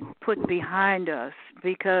be put behind us,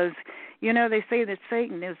 because, they say that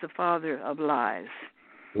Satan is the father of lies.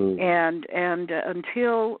 And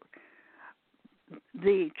until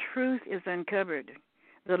the truth is uncovered,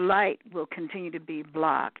 the light will continue to be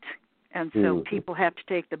blocked. And so people have to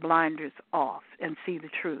take the blinders off and see the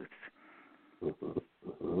truth.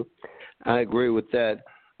 I agree with that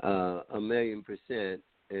 1,000,000%.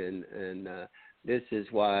 And this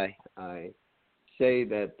is why I say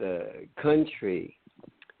that the country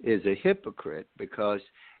is a hypocrite, because,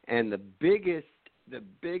 and the biggest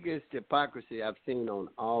hypocrisy I've seen on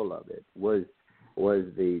all of it was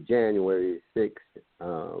the January 6th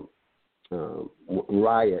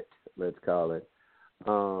riot, let's call it,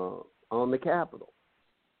 on the Capitol.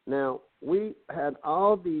 Now, we had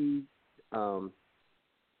all these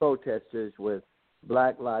protesters with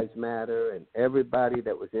Black Lives Matter and everybody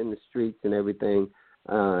that was in the streets and everything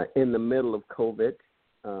in the middle of COVID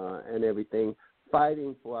and everything,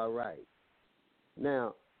 fighting for our rights.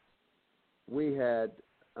 Now, we had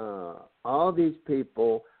all these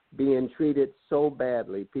people being treated so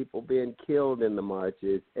badly, people being killed in the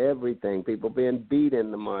marches, everything, people being beat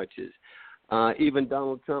in the marches. Even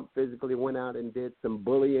Donald Trump physically went out and did some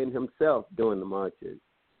bullying himself during the marches.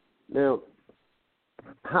 Now,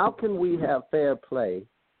 how can we have fair play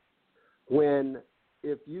when,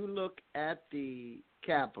 if you look at the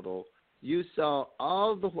Capitol, you saw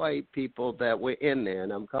all the white people that were in there,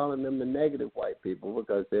 and I'm calling them the negative white people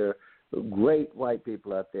because they're great white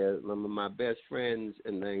people out there. Some of my best friends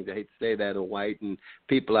and things, I hate to say that, are white, and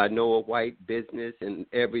people I know are white, business and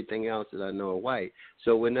everything else that I know are white.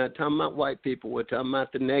 So we're not talking about white people. We're talking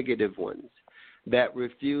about the negative ones that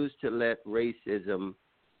refuse to let racism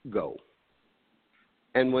go.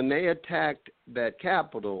 And when they attacked that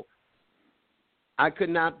Capitol, I could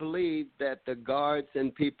not believe that the guards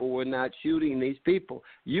and people were not shooting these people.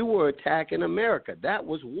 You were attacking America. That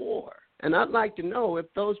was war. And I'd like to know if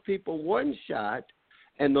those people weren't shot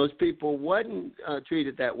and those people wasn't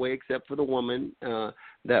treated that way, except for the woman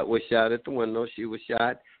that was shot at the window. She was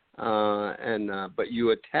shot, but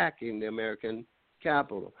you attacking the American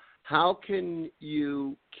Capitol. How can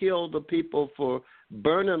you kill the people for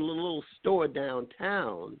burning a little store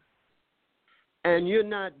downtown, and you're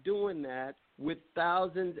not doing that with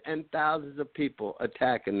thousands and thousands of people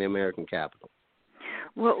attacking the American Capitol?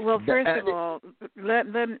 Well, first of all,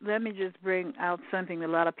 let me just bring out something that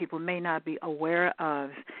a lot of people may not be aware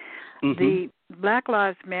of. Mm-hmm. The Black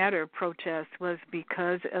Lives Matter protest was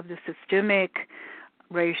because of the systemic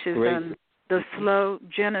racism, the slow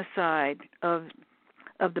genocide of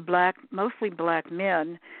the mostly black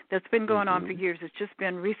men that's been going on for years. It's just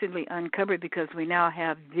been recently uncovered because we now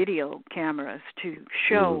have video cameras to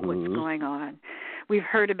show what's going on. We've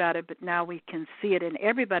heard about it, but now we can see it, and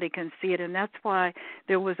everybody can see it, and that's why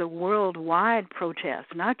there was a worldwide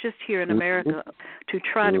protest, not just here in America, to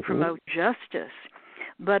try to promote justice.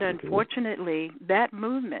 But unfortunately, that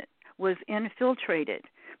movement was infiltrated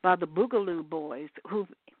by the Boogaloo Boys, who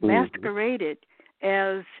masqueraded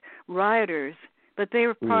as rioters, but they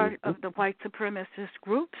were part of the white supremacist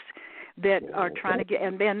groups that are trying to get,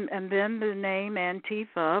 and then the name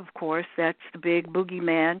Antifa, of course, that's the big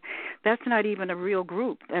boogeyman. That's not even a real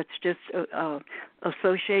group. That's just a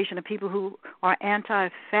association of people who are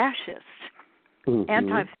anti-fascist.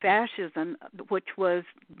 Anti-fascism, which was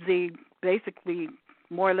basically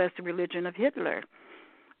more or less the religion of Hitler.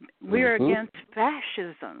 We're against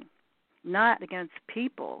fascism, not against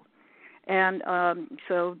people. And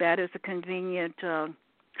so that is a convenient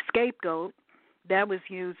scapegoat. That was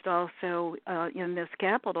used also in this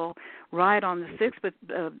Capitol right on the 6th, but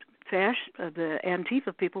the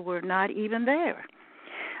Antifa people were not even there.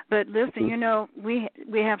 But listen, we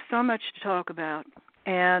have so much to talk about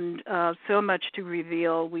and so much to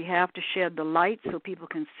reveal. We have to shed the light so people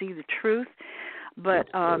can see the truth. But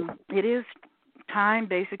it is time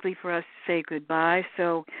basically for us to say goodbye.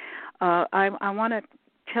 So I want to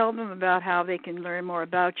tell them about how they can learn more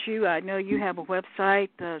about you. I know you have a website,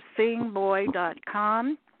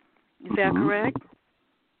 singboy.com. Is that correct?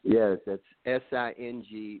 Yes, that's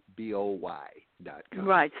SINGBOY.com.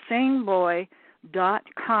 Right,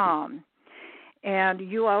 singboy.com. And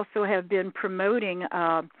you also have been promoting,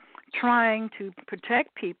 trying to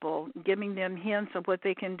protect people, giving them hints of what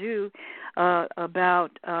they can do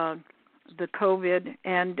about the COVID,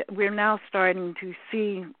 and we're now starting to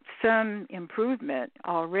see some improvement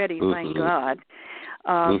already, thank God.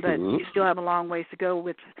 But you still have a long ways to go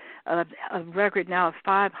with a record now of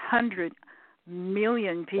 500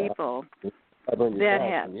 million people that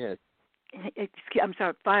have, yes. I'm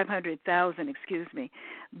sorry, 500,000, excuse me,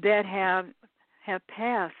 that have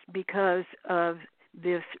passed because of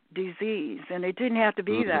this disease, and it didn't have to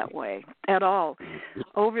be that way at all.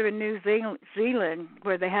 Over in New Zealand,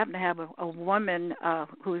 where they happen to have a woman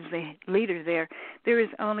who's the leader there has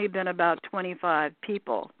only been about 25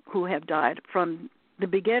 people who have died from the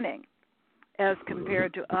beginning, as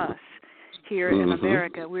compared to us here in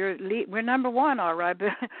America. We're number one, all right,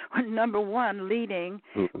 but we're number one leading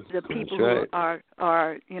the people who are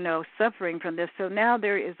suffering from this. So now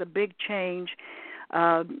there is a big change.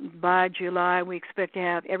 By July, we expect to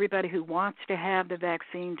have everybody who wants to have the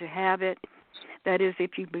vaccine to have it. That is,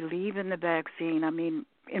 if you believe in the vaccine. I mean,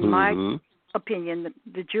 in my opinion,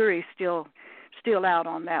 the jury's still out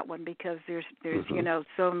on that one because there's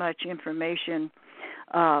so much information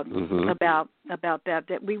about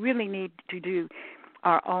that we really need to do.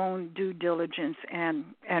 our own due diligence and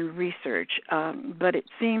research. But it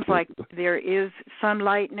seems like there is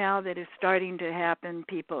sunlight now that is starting to happen.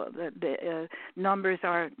 The numbers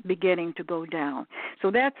are beginning to go down. So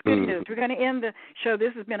that's good news. We're going to end the show.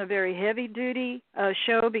 This has been a very heavy-duty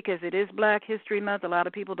show because it is Black History Month. A lot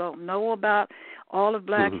of people don't know about all of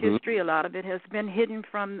Black history. A lot of it has been hidden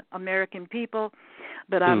from American people.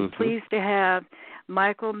 But I'm pleased to have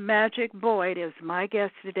Michael Majik Boyd is my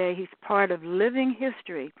guest today. He's part of Living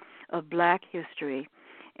History of Black History.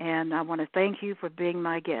 And I want to thank you for being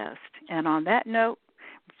my guest. And on that note,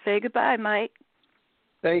 say goodbye, Mike.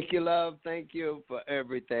 Thank you, love. Thank you for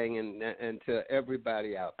everything and to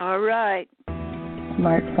everybody out there. All right.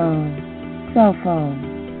 Smartphone, cell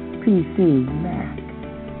phone, PC, Mac,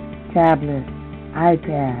 tablet,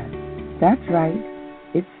 iPad. That's right.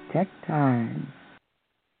 It's tech time.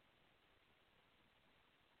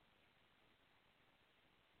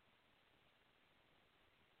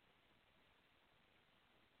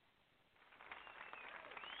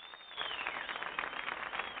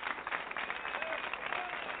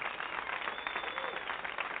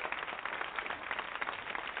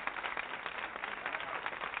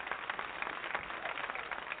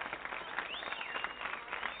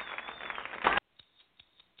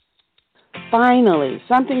 Finally,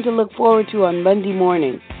 something to look forward to on Monday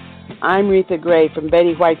morning. I'm Reatha Gray from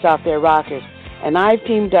Betty White's Out There Rockers, and I've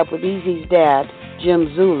teamed up with Easy's dad, Jim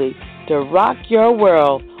Zuley, to rock your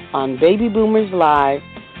world on Baby Boomers Live.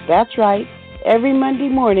 That's right, every Monday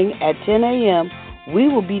morning at 10 a.m., we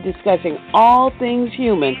will be discussing all things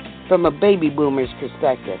human from a baby boomer's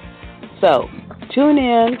perspective. So, tune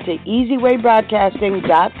in to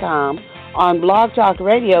EZWayBroadcasting.com on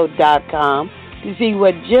blogtalkradio.com to see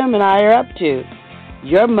what Jim and I are up to.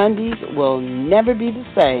 Your Mondays will never be the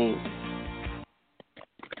same.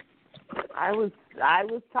 I was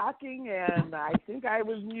talking and I think I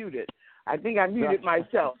was muted. I think I muted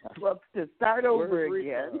myself. Well, to start over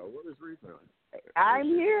again. What is Reatha? I'm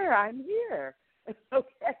here.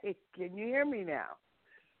 Okay, can you hear me now?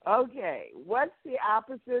 Okay, what's the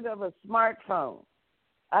opposite of a smartphone?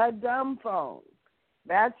 A dumb phone.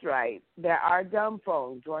 That's right. There are dumb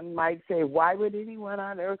phones. One might say, why would anyone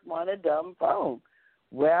on earth want a dumb phone?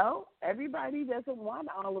 Well, everybody doesn't want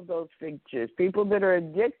all of those features. People that are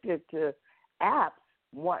addicted to apps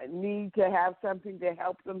need to have something to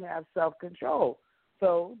help them have self-control.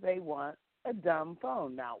 So they want a dumb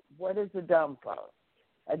phone. Now, what is a dumb phone?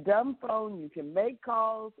 A dumb phone, you can make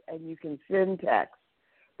calls and you can send texts,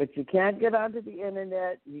 but you can't get onto the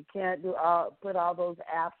Internet. You can't put all those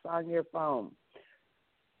apps on your phone.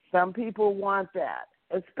 Some people want that,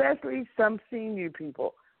 especially some senior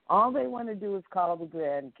people. All they want to do is call the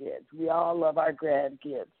grandkids. We all love our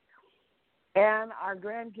grandkids. And our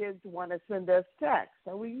grandkids want to send us text,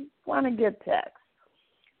 so we want to get text.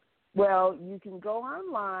 Well, you can go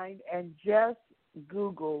online and just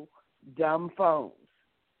Google dumb phones.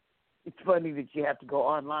 It's funny that you have to go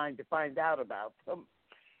online to find out about them.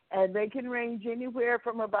 And they can range anywhere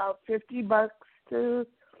from about $50 to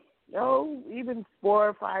even $400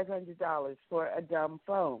 or $500 for a dumb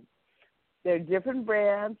phone. There are different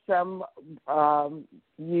brands. Some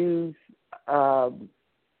use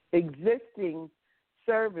existing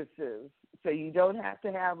services, so you don't have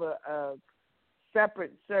to have a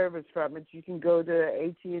separate service from it. You can go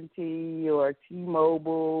to AT&T or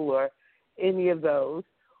T-Mobile or any of those,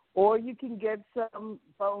 or you can get some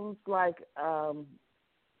phones like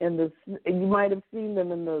you might have seen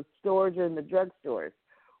them in the stores or in the drugstores,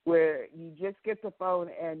 where you just get the phone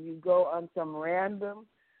and you go on some random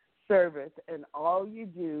service and all you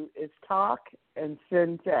do is talk and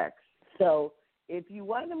send text. So if you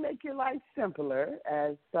want to make your life simpler,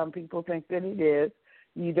 as some people think that it is,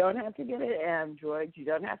 you don't have to get an Android. You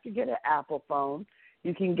don't have to get an Apple phone.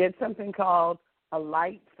 You can get something called a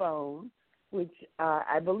light phone, which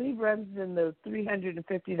I believe runs in the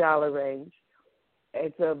 $350 range.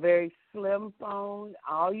 It's a very slim phone.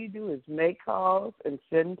 All you do is make calls and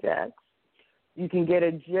send text. You can get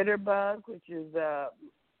a Jitterbug, which is a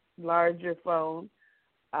larger phone.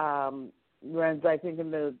 Runs, I think, in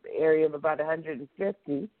the area of about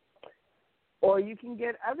 $150. Or you can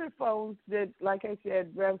get other phones that, like I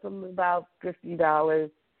said, run from about $50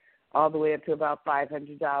 all the way up to about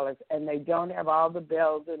 $500, and they don't have all the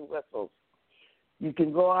bells and whistles. You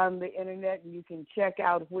can go on the Internet and you can check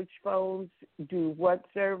out which phones do what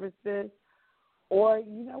services. Or,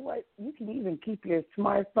 you know what, you can even keep your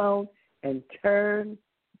smartphone and turn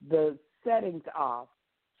the settings off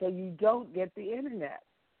so you don't get the Internet.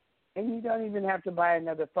 And you don't even have to buy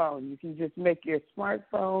another phone. You can just make your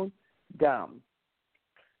smartphone dumb.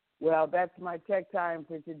 Well, that's my tech time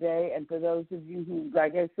for today. And for those of you who,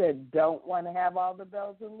 like I said, don't want to have all the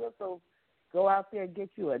bells and whistles, go out there and get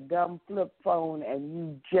you a dumb flip phone and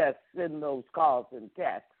you just send those calls and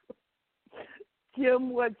texts.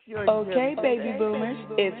 Kim, what's your Okay, Jim? baby boomers,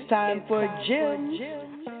 it's time for Jim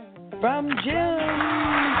from Jim.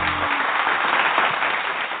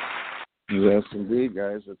 Yes, indeed,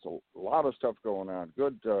 guys. It's a lot of stuff going on.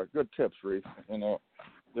 Good tips, Reef. You know,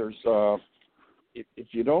 there's if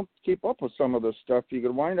you don't keep up with some of this stuff, you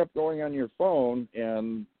could wind up going on your phone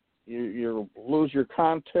and you lose your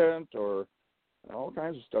content, or all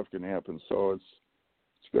kinds of stuff can happen. So it's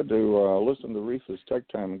good to listen to Reetha's Tech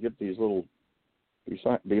Time and get these little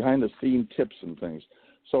behind-the-scene tips and things.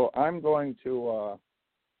 So I'm going to,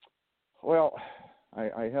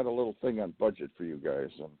 I had a little thing on budget for you guys,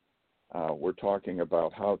 and we're talking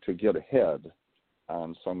about how to get ahead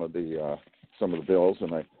on some of the bills.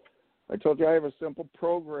 And I told you I have a simple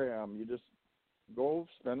program. You just go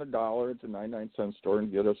spend $1 at the 99-cent store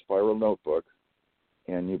and get a spiral notebook,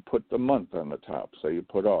 and you put the month on the top. So you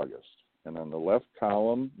put August. And on the left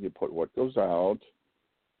column, you put what goes out.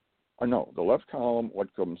 Or no, the left column,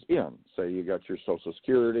 what comes in. Say you got your Social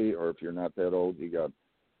Security, or if you're not that old, you got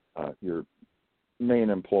your main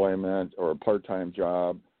employment or a part-time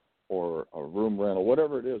job or a room rental,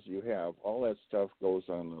 whatever it is you have. All that stuff goes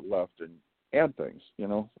on the left, and add things,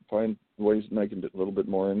 find ways to make a little bit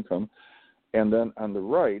more income. And then on the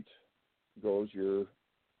right goes your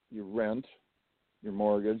rent, your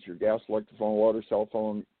mortgage, your gas, electric, phone, water, cell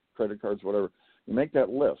phone, credit cards, whatever. You make that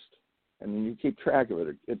list, and then you keep track of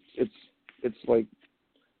it. It's like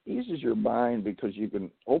eases your mind, because you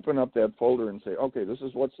can open up that folder and say, okay, this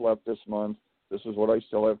is what's left this month. This is what I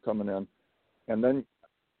still have coming in. And then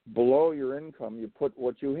below your income, you put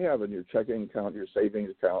what you have in your checking account, your savings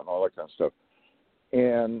account, and all that kind of stuff.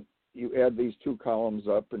 And you add these two columns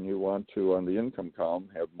up, and you want to, on the income column,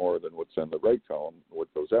 have more than what's in the right column,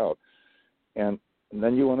 what goes out. And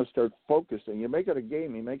then you want to start focusing. You make it a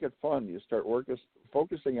game. You make it fun. You start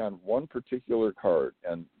focusing on one particular card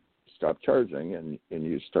and stop charging, and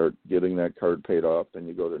you start getting that card paid off. Then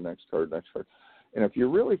you go to the next card. And if you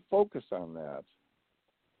really focus on that,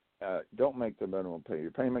 don't make the minimum pay.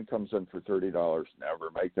 Your payment comes in for $30.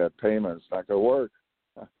 Never make that payment. It's not going to work.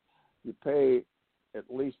 You pay at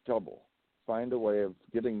least double. Find a way of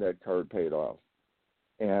getting that card paid off.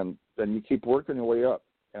 And then you keep working your way up.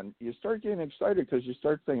 And you start getting excited because you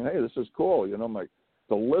start thinking, hey, this is cool.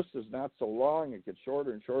 The list is not so long. It gets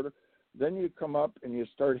shorter and shorter. Then you come up and you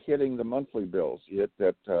start hitting the monthly bills. You hit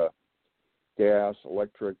that gas,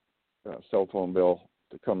 electric, cell phone bill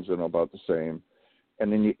that comes in about the same.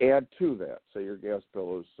 And then you add to that. Say your gas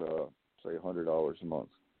bill is, say, $100 a month.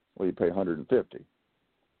 Well, you pay $150.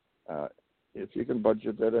 If you can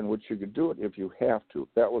budget that in, which you could do it if you have to. If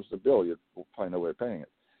that was the bill, you'd find a way of paying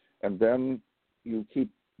it. And then you keep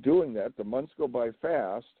doing that. The months go by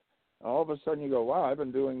fast. All of a sudden you go, wow, I've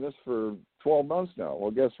been doing this for 12 months now.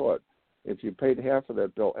 Well, guess what? If you paid half of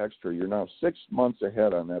that bill extra, you're now 6 months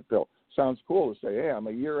ahead on that bill. Sounds cool to say, hey, I'm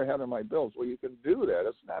a year ahead of my bills. Well, you can do that.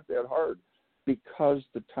 It's not that hard, because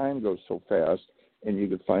the time goes so fast, and you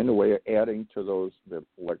can find a way of adding to those, the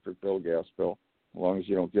electric bill, gas bill, as long as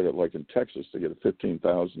you don't get it like in Texas to get a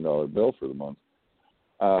 $15,000 bill for the month.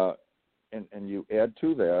 And you add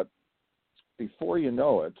to that. Before you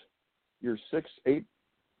know it, you're 6, 8,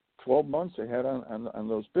 12 months ahead on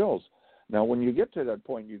those bills. Now, when you get to that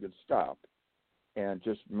point, you could stop and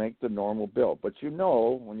just make the normal bill. But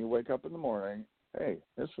when you wake up in the morning, hey,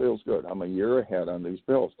 this feels good. I'm a year ahead on these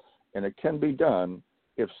bills. And it can be done.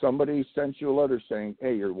 If somebody sends you a letter saying,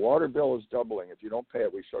 hey, your water bill is doubling. If you don't pay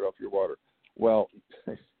it, we shut off your water. Well,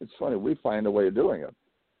 it's funny. We find a way of doing it.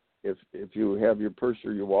 If you have your purse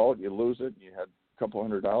or your wallet, you lose it, and you had couple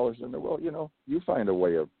 $100 in there. Well, you find a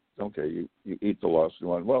way of, okay, you eat the lost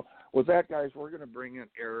one. Well, with that, guys, we're going to bring in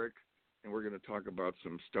Eric, and we're going to talk about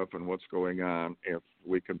some stuff and what's going on if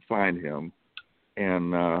we can find him.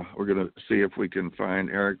 And we're going to see if we can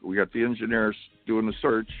find Eric. We got the engineers doing the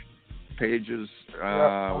search pages. We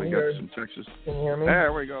got some Texas. Can you hear me?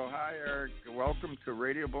 There we go. Hi, Eric. Welcome to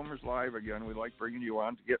Radio Boomers Live again. We like bringing you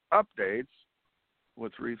on to get updates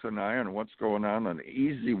with Reatha and I on what's going on the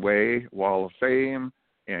EZWAY Wall of Fame,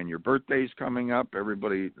 and your birthday's coming up.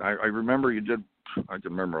 Everybody, I remember I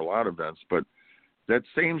can remember a lot of events, but that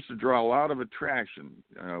seems to draw a lot of attraction.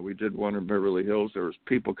 We did one in Beverly Hills. There was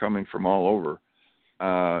people coming from all over.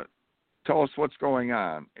 Tell us what's going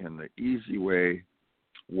on in the EZWAY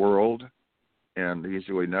world and the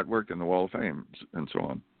EZWAY network and the Wall of Fame and so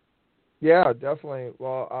on. Yeah, definitely.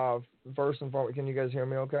 Well, first and foremost, can you guys hear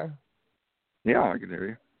me okay? Yeah, I can hear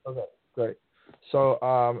you. Okay, great. So,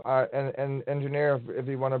 and engineer, if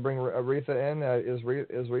you want to bring Reatha in, is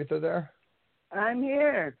Reatha there? I'm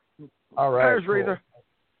here. All right. There's cool. Reatha.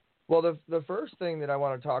 Well, the first thing that I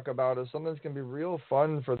want to talk about is something that's going to be real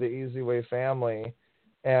fun for the EZWay family,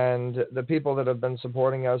 and the people that have been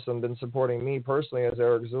supporting us and been supporting me personally as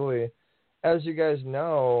Eric Zuley. As you guys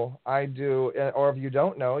know, I do, or if you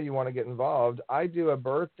don't know, you want to get involved, I do a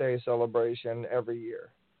birthday celebration every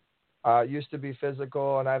year. It used to be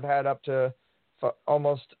physical, and I've had up to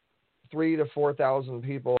almost 3,000 to 4,000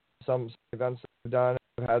 people. Some events I've done,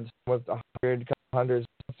 I've had some with 100, hundreds,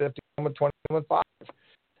 50, some with 20, some with 5.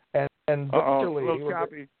 And virtually, a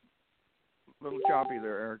little choppy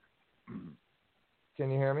there, Eric.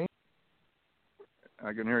 Can you hear me?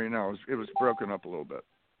 I can hear you now. It was broken up a little bit.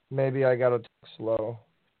 Maybe I got to talk slow.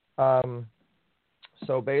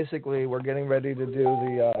 So basically, we're getting ready to do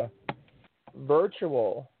the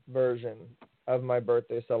virtual version of my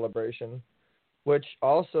birthday celebration, which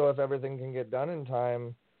also, if everything can get done in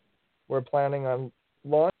time, we're planning on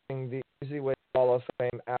launching the EZWay Hall of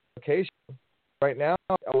Fame application. Right now,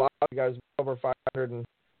 a lot of you guys, over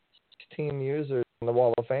 516 users in the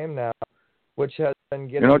Wall of Fame now, which has been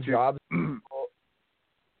getting jobs. You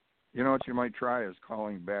know what you might try is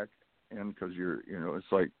calling back in because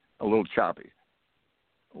it's like a little choppy.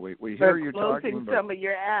 We hear you talking. Closing some of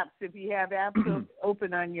your apps if you have apps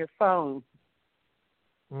open on your phone.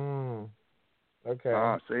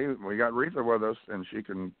 Okay. See, we got Reatha with us, and she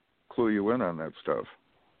can clue you in on that stuff.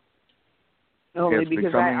 Only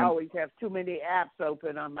because I always have too many apps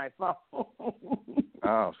open on my phone.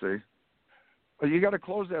 See. Well, you got to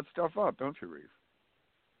close that stuff up, don't you,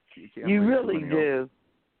 Reatha? You really do.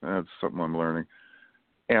 That's something I'm learning.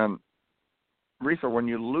 And, Reatha, when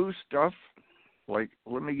you lose stuff, like,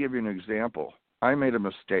 let me give you an example. I made a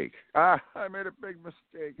mistake. I made a big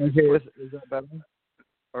mistake. Okay, is that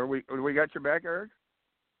better? We got your back, Eric?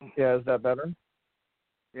 Yeah, is that better?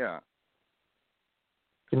 Yeah.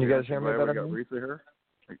 Can you guys hear me better? We got Reatha here.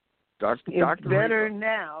 It's Dr. better Reatha.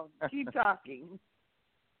 now. Keep talking.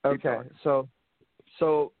 Okay, so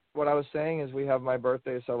what I was saying is we have my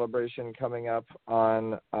birthday celebration coming up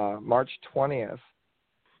on March 20th,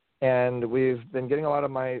 and we've been getting a lot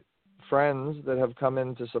of my friends that have come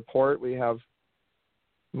in to support. We have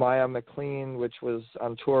Maya McLean, which was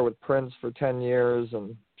on tour with Prince for 10 years,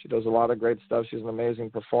 and she does a lot of great stuff. She's an amazing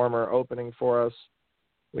performer, opening for us.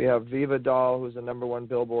 We have Viva Doll, who's a #1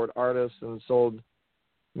 Billboard artist and sold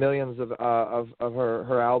millions of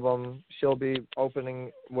her album. She'll be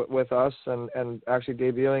opening with us and actually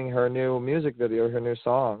debuting her new music video, her new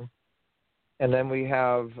song. And then we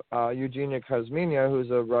have Eugenia Kuzmina,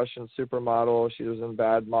 who's a Russian supermodel. She was in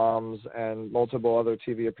Bad Moms and multiple other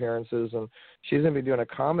TV appearances, and she's going to be doing a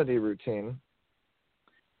comedy routine.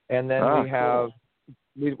 And then we have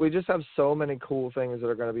we just have so many cool things that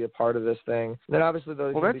are going to be a part of this thing. And then obviously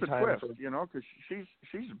those that's be a twist, because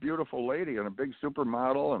she's a beautiful lady and a big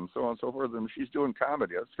supermodel and so on and so forth, and she's doing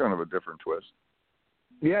comedy. That's kind of a different twist.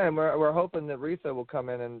 Yeah, and we're hoping that Reatha will come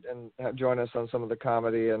in and join us on some of the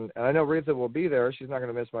comedy, and I know Reatha will be there. She's not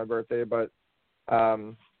going to miss my birthday, but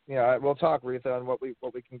we'll talk, Reatha, on what we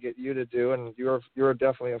can get you to do. And you're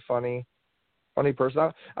definitely a funny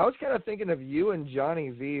person. I was kind of thinking of you and Johnny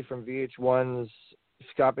V from VH1's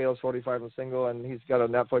Scott Bale's 45 and Single, and he's got a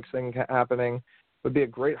Netflix thing happening. Would be a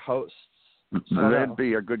great host. That'd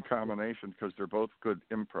be a good combination because they're both good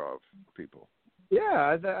improv people.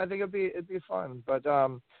 Yeah, I think it'd be fun. But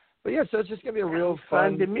yeah, so it's just gonna be a real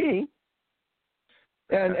fun to me.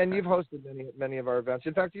 And you've hosted many of our events.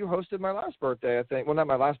 In fact, you hosted my last birthday, I think. Well, not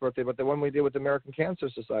my last birthday, but the one we did with the American Cancer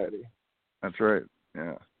Society. That's right.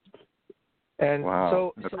 Yeah. And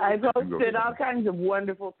wow. so I've hosted all kinds of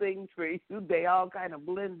wonderful things for you. They all kind of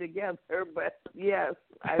blend together. But yes,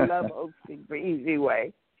 I love hosting for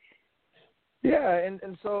EZWay. Yeah, and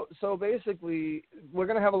so basically, we're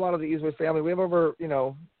going to have a lot of the EZWay family. We have over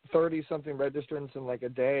 30-something registrants in like a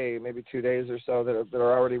day, maybe 2 days or so that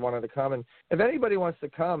are already wanting to come. And if anybody wants to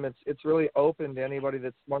come, it's really open to anybody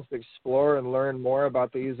that wants to explore and learn more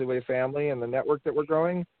about the EZWay family and the network that we're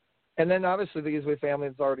growing. And then obviously the EZWay family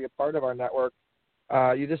is already a part of our network.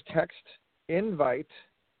 You just text invite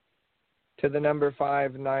to the number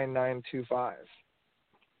 59925.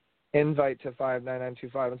 Invite to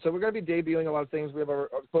 59925. And so we're going to be debuting a lot of things. We have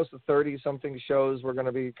close to 30-something shows we're going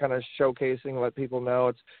to be kind of showcasing, let people know.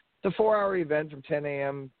 It's a 4-hour event from 10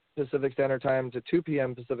 a.m. Pacific Standard Time to 2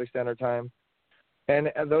 p.m. Pacific Standard Time. And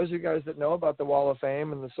those of you guys that know about the Wall of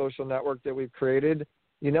Fame and the social network that we've created,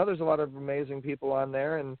 there's a lot of amazing people on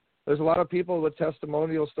there. And there's a lot of people with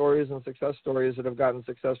testimonial stories and success stories that have gotten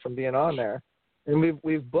success from being on there. And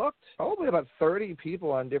we've booked probably about 30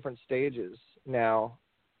 people on different stages now.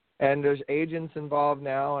 And there's agents involved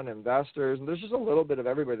now and investors. And there's just a little bit of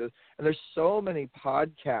everybody. And there's so many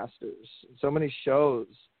podcasters, so many shows.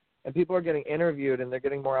 And people are getting interviewed, and they're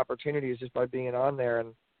getting more opportunities just by being on there.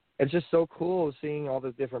 And it's just so cool seeing all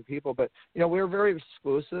the different people. But, we're very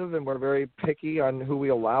exclusive, and we're very picky on who we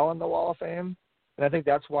allow on the Wall of Fame. And I think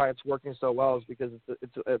that's why it's working so well, is because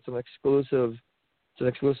it's an exclusive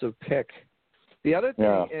pick. The other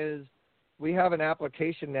thing is we have an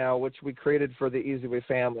application now which we created for the EZWay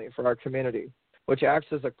family, for our community, which acts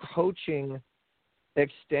as a coaching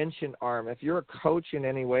extension arm. If you're a coach in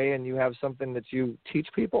any way and you have something that you teach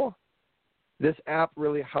people, this app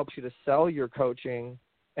really helps you to sell your coaching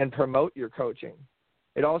and promote your coaching.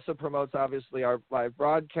 It also promotes, obviously, our live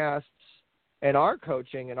broadcasts and our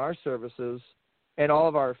coaching and our services and all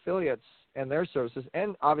of our affiliates and their services,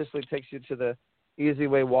 and obviously takes you to the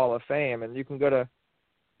EZWay Wall of Fame. And you can go to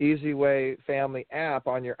EZWay Family app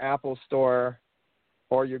on your Apple Store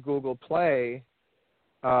or your Google Play,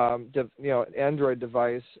 Android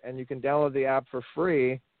device, and you can download the app for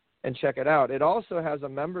free and check it out. It also has a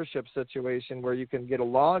membership situation where you can get a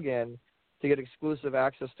login to get exclusive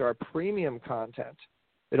access to our premium content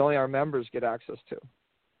that only our members get access to.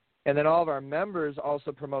 And then all of our members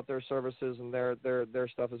also promote their services and their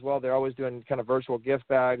stuff as well. They're always doing kind of virtual gift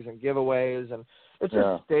bags and giveaways, and it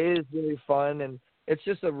just stays really fun. And it's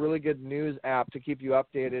just a really good news app to keep you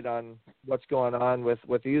updated on what's going on with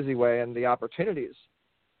EZWay and the opportunities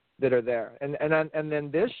that are there. And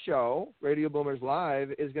then this show, Radio Boomers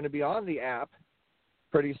Live, is going to be on the app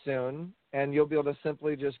pretty soon, and you'll be able to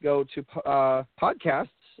simply just go to podcasts.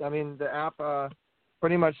 I mean, the app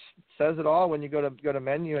pretty much says it all when you go to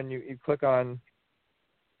menu and you click on,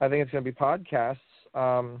 I think it's going to be podcasts,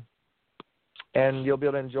 and you'll be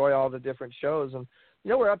able to enjoy all the different shows. And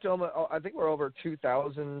we're up to almost, I think we're over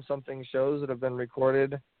 2,000 something shows that have been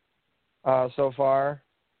recorded so far.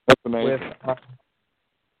 That's amazing.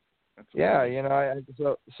 The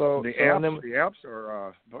apps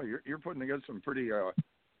are you're putting together some pretty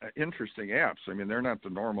interesting apps. I mean, they're not the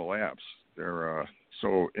normal apps. They're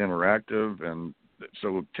so interactive and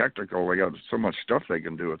so technical. They got so much stuff they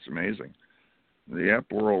can do. It's amazing. The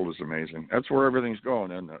app world is amazing. That's where everything's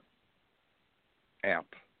going, isn't it? App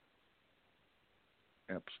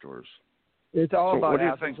stores. It's all about what do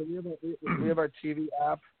you apps. think? So we have our TV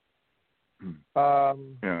app.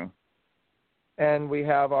 Yeah. And we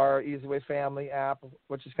have our EZWay Family app,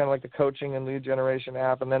 which is kind of like the coaching and lead generation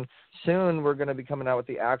app. And then soon we're going to be coming out with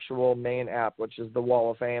the actual main app, which is the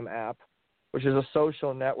Wall of Fame app, which is a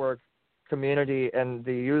social network community. And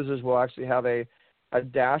the users will actually have a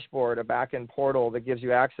dashboard, a back-end portal that gives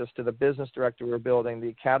you access to the business directory we're building, the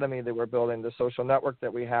academy that we're building, the social network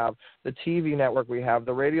that we have, the TV network we have,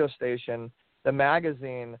 the radio station, the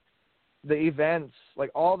magazine, the events,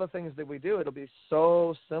 like all the things that we do. It'll be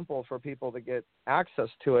so simple for people to get access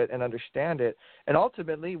to it and understand it. And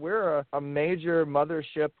ultimately, we're a major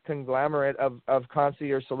mothership conglomerate of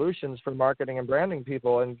concierge solutions for marketing and branding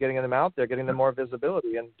people and getting them out there, getting them more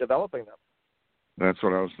visibility and developing them. That's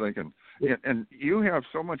what I was thinking. And you have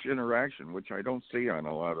so much interaction, which I don't see on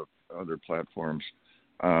a lot of other platforms,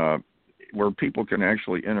 where people can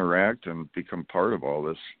actually interact and become part of all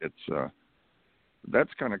this. It's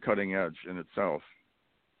that's kind of cutting edge in itself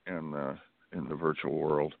in the virtual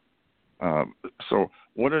world. So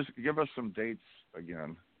give us some dates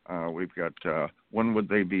again. We've got, when would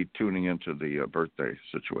they be tuning into the birthday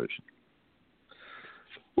situation?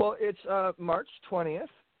 Well, it's March 20th.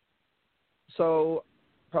 So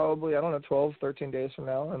probably, 12, 13 days from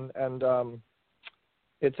now. And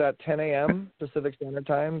it's at 10 a.m. Pacific Standard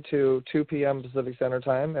Time to 2 p.m. Pacific Standard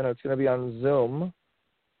Time. And it's going to be on Zoom.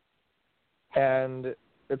 And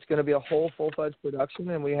it's going to be a whole full-fledged production,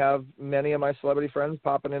 and we have many of my celebrity friends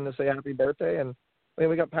popping in to say happy birthday. And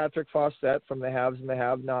we got Patrick Fawcett from the Haves and the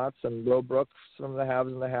Have-Nots, and Ro Brooks from the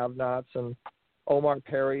Haves and the Have-Nots, and Omar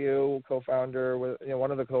Periu, co-founder with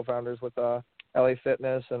one of the co-founders with LA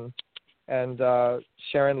Fitness, and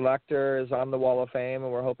Sharon Lecter is on the Wall of Fame,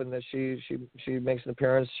 and we're hoping that she makes an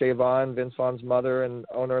appearance. Shay Vaughn, Vince Vaughn's mother and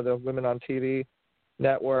owner of the Women on TV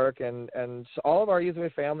network, and all of our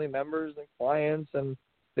EZWay family members and clients and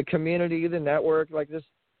the community, the network, like this,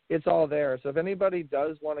 it's all there. So if anybody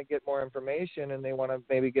does want to get more information and they want to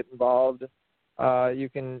maybe get involved, you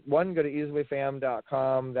can, one, go to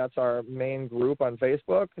EZWayFam.com. That's our main group on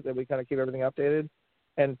Facebook that we kind of keep everything updated.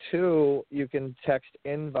 And two, you can text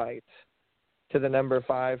invite to the number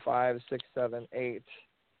 55678,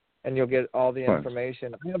 and you'll get all the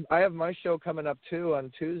information. I have my show coming up too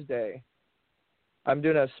on Tuesday. I'm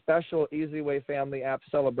doing a special EZWay Family app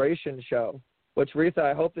celebration show which, Reatha,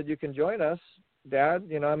 I hope that you can join us, Dad.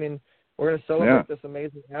 You know, I mean, we're going to celebrate this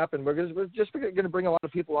amazing app, and we're just going to bring a lot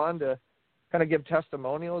of people on to kind of give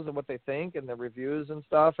testimonials of what they think and the reviews and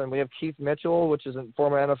stuff. And we have Keith Mitchell, which is a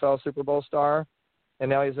former NFL Super Bowl star, and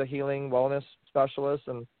now he's a healing wellness specialist.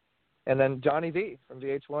 And then Johnny V from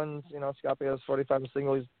VH1's, you know, Scott Baio's 45 and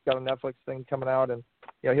Single. He's got a Netflix thing coming out, and,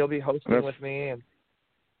 you know, he'll be hosting with me. And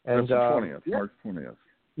that's the 20th, March 20th.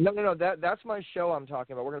 No, that's my show I'm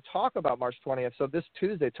talking about. We're going to talk about March 20th. So this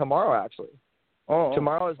Tuesday, tomorrow, actually.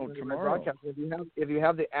 Tomorrow is my broadcast. If you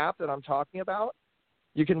have the app that I'm talking about,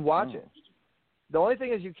 you can watch it. The only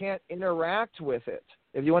thing is you can't interact with it.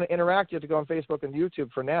 If you want to interact, you have to go on Facebook and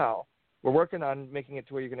YouTube for now. We're working on making it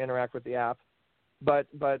to where you can interact with the app. But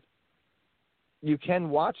you can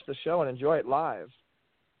watch the show and enjoy it live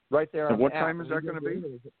right there on the app. What time is that going to be?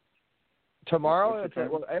 Tomorrow,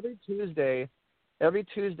 every Tuesday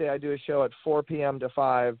I do a show at 4 p.m. to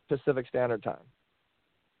 5 Pacific Standard Time.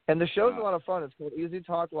 And the show's a lot of fun. It's called Easy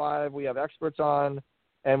Talk Live. We have experts on,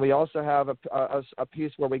 and we also have a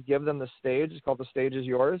piece where we give them the stage. It's called The Stage Is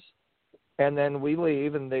Yours. And then we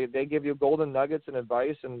leave, and they give you golden nuggets and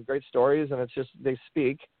advice and great stories, and it's just they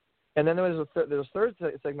speak. And then there's a third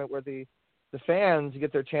segment where the fans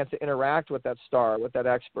get their chance to interact with that star, with that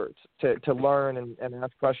expert, to learn and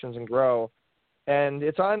ask questions and grow. And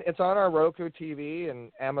it's on our Roku TV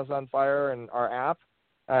and Amazon Fire and our app,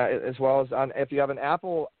 as well as if you have an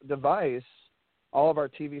Apple device, all of our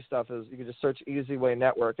TV stuff is, you can just search EZWAY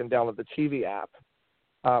Network and download the TV app,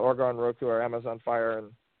 or go on Roku or Amazon Fire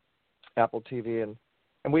and Apple TV.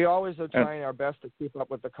 And we always are trying our best to keep up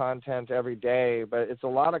with the content every day, but it's a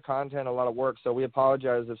lot of content, a lot of work, so we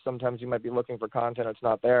apologize if sometimes you might be looking for content it's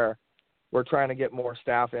not there. We're trying to get more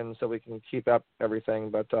staff in so we can keep up everything,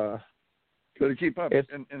 but so to keep up.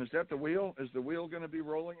 And is that the wheel? Is the wheel going to be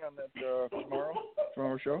rolling on that tomorrow from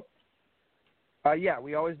our show? Yeah,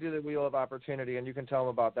 we always do the Wheel of Opportunity, and you can tell them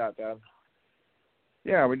about that, Dad.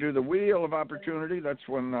 Yeah, we do the Wheel of Opportunity. That's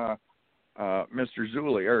when Mr.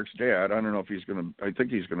 Zuley, Eric's dad, I don't know if he's going to, I think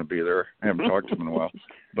he's going to be there. I haven't talked to him in a while.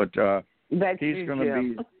 But he's going to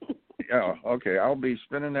be, okay, I'll be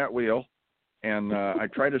spinning that wheel, and I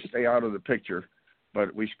try to stay out of the picture.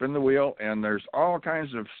 But we spin the wheel, and there's all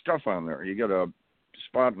kinds of stuff on there. You get a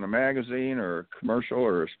spot in a magazine or a commercial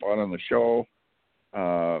or a spot on the show.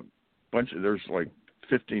 There's like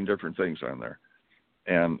 15 different things on there.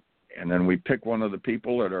 And then we pick one of the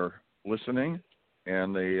people that are listening,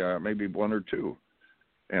 and they maybe one or two.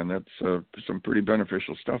 And that's some pretty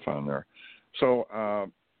beneficial stuff on there. So,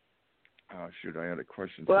 shoot, I had a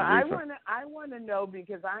question. Well, I want to know,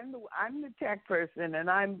 because I'm the tech person, and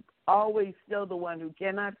I'm always still the one who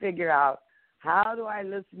cannot figure out how do I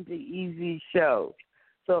listen to Easy shows.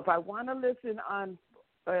 So if I want to listen on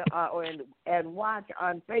and watch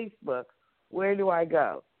on Facebook, where do I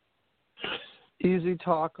go? Easy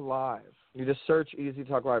Talk Live. You just search Easy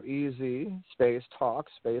Talk Live, Easy space Talk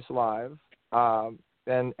space Live, and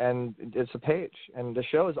it's a page, and the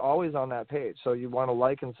show is always on that page. So you want to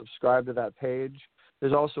like and subscribe to that page.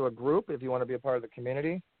 There's also a group if you want to be a part of the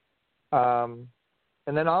community, and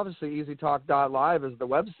then obviously EasyTalk.live is the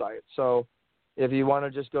website. So if you want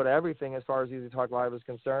to just go to everything as far as Easy Talk Live is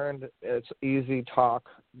concerned, it's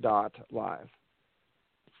EasyTalk.live.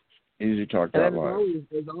 EasyTalk.live.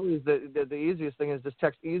 As always, the easiest thing is just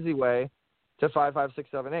text EZWAY to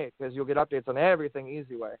 55678, because you'll get updates on everything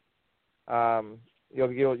EZWAY.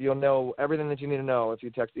 You'll know everything that you need to know if you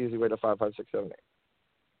text EZWAY to 55678.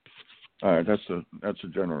 All right, that's a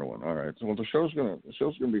general one. All right. So, well, the show's gonna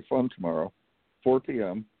be fun tomorrow, 4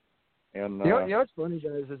 p.m. And you know what's funny,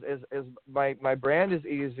 guys, is my brand is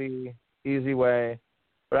EZWAY,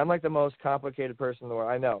 but I'm like the most complicated person in the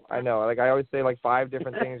world. I know. Like, I always say like 5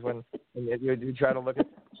 different things when you try to look at.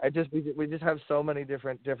 We just have so many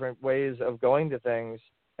different ways of going to things,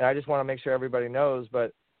 and I just want to make sure everybody knows.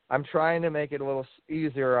 But I'm trying to make it a little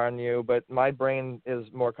easier on you, but my brain is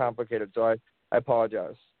more complicated, so I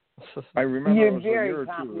apologize. I remember you're very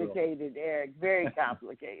complicated, Eric. Very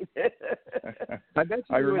complicated. I bet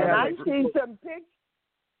you. I remember. And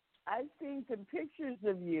I've seen some pictures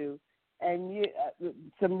of you, and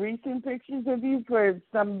some recent pictures of you for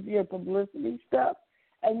some of your publicity stuff,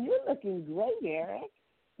 and you're looking great, Eric.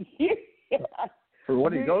 For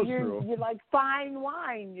what he goes through. You're like fine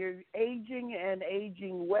wine. You're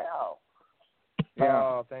aging well. Yeah.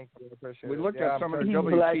 Oh, thank you. I appreciate it. We looked at some of the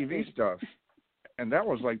WTV stuff, and that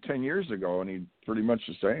was like 10 years ago, and he's pretty much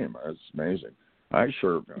the same. It's amazing. I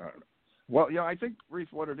think,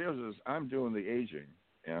 Reatha, what it is I'm doing the aging,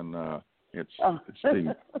 and it's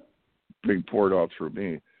being poured out through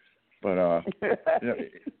me. But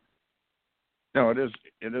No, it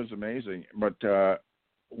is amazing. But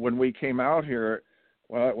when we came out here,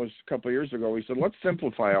 well, it was a couple of years ago, we said, let's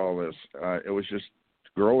simplify all this. It was just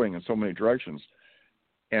growing in so many directions.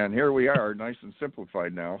 And here we are, nice and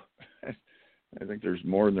simplified now. I think there's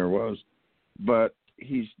more than there was. But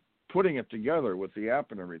he's putting it together with the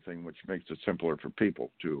app and everything, which makes it simpler for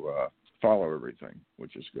people to follow everything,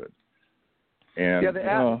 which is good. And yeah, the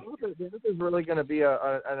app is really going to be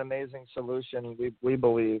an amazing solution, we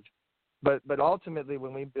believe. But ultimately,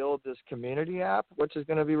 when we build this community app, which is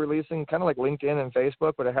going to be releasing kind of like LinkedIn and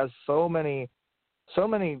Facebook, but it has so many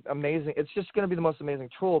amazing, it's just going to be the most amazing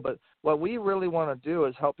tool. But what we really want to do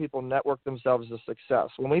is help people network themselves to success.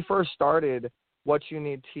 When we first started What You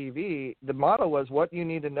Need TV, the motto was what you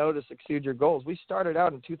need to know to succeed your goals. We started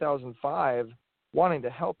out in 2005 wanting to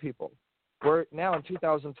help people. We're now in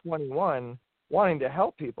 2021 wanting to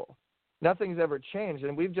help people. Nothing's ever changed,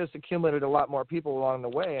 and we've just accumulated a lot more people along the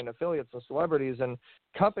way, and affiliates and celebrities and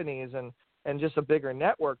companies and just a bigger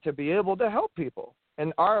network to be able to help people.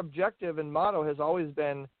 And our objective and motto has always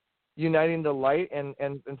been uniting the light and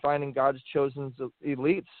finding God's chosen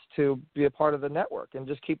elites to be a part of the network and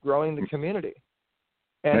just keep growing the community.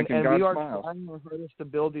 And we are trying our hardest to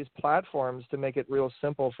build these platforms to make it real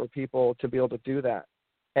simple for people to be able to do that.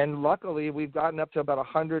 And luckily, we've gotten up to about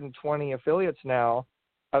 120 affiliates now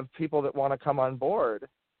of people that want to come on board.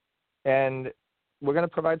 And we're going to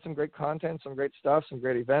provide some great content, some great stuff, some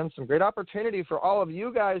great events, some great opportunity for all of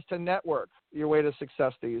you guys to network your way to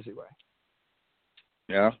success the easy way.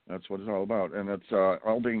 Yeah, that's what it's all about. And it's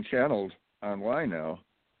all being channeled online now.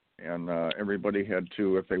 And everybody had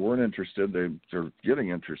to, if they weren't interested, they're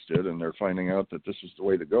getting interested, and they're finding out that this is the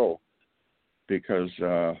way to go, because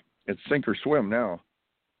it's sink or swim now.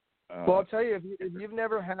 Well, I'll tell you, if you've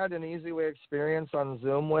never had an Easy Way experience on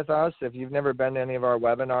Zoom with us, if you've never been to any of our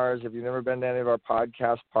webinars, if you've never been to any of our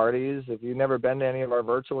podcast parties, if you've never been to any of our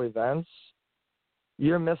virtual events,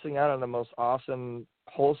 you're missing out on the most awesome,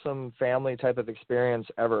 wholesome family type of experience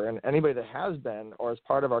ever. And anybody that has been or is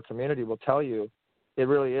part of our community will tell you it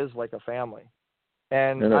really is like a family.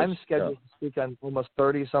 And I'm scheduled to speak on almost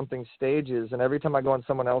 30-something stages, and every time I go on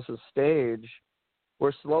someone else's stage,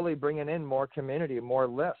 we're slowly bringing in more community, more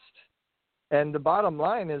list. And the bottom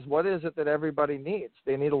line is, what is it that everybody needs?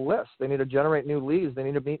 They need a list. They need to generate new leads. They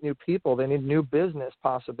need to meet new people. They need new business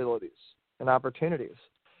possibilities and opportunities.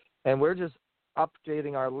 And we're just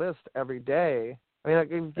updating our list every day. I mean, I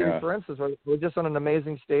can give you, for instance, we're just on an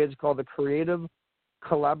amazing stage called the Creative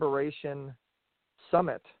Collaboration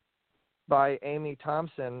Summit by Amy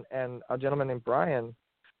Thompson and a gentleman named Brian.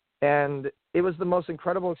 And it was the most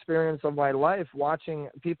incredible experience of my life, watching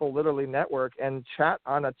people literally network and chat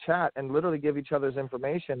on a chat and literally give each other's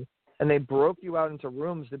information. And they broke you out into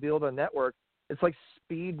rooms to be able to network. It's like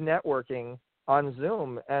speed networking on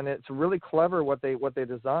Zoom, and it's really clever what they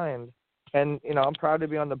designed. And, you know, I'm proud to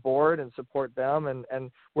be on the board and support them.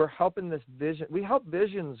 And we're helping this vision. We help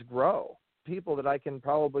visions grow. People that I can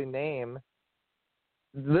probably name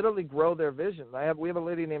literally grow their vision. We have a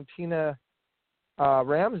lady named Tina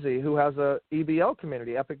Ramsey, who has a EBL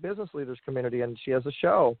community, Epic Business Leaders community, and she has a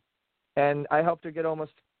show. And I helped her get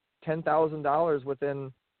almost $10,000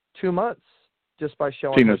 within 2 months just by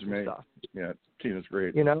showing Tina's her some stuff. Yeah, Tina's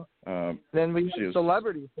great. You know, then we have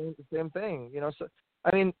celebrities, same thing. You know, so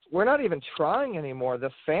I mean, we're not even trying anymore. The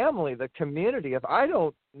family, the community. If I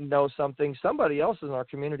don't know something, somebody else in our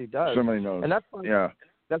community does. Somebody knows. And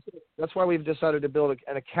that's why we've decided to build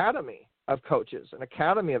an academy of coaches, an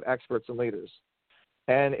academy of experts and leaders.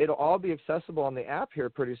 And it'll all be accessible on the app here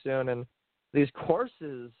pretty soon. And these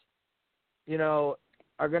courses, you know,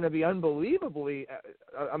 are going to be unbelievably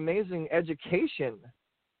amazing education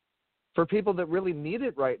for people that really need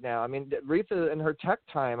it right now. I mean, Reatha and her tech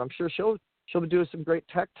time, I'm sure she'll be doing some great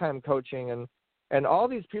tech time coaching. And all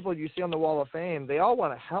these people you see on the Wall of Fame, they all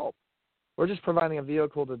want to help. We're just providing a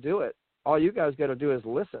vehicle to do it. All you guys got to do is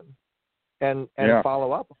listen and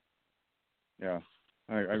follow up. Yeah.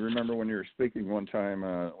 I remember when you were speaking one time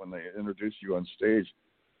when they introduced you on stage,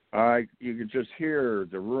 you could just hear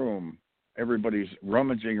the room. Everybody's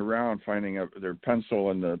rummaging around, finding their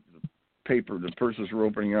pencil and the paper. The purses were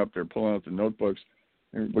opening up. They're pulling out the notebooks.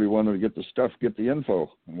 Everybody wanted to get the stuff, get the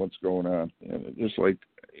info on what's going on. And just like,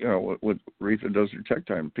 you know, what Reatha does her tech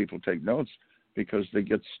time, people take notes because they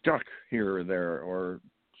get stuck here or there, or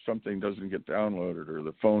something doesn't get downloaded, or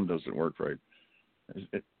the phone doesn't work right.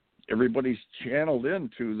 Everybody's channeled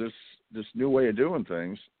into this new way of doing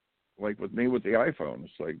things. Like with me with the iPhone,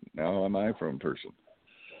 it's like now I'm an iPhone person.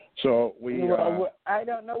 So I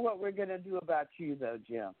don't know what we're going to do about you, though,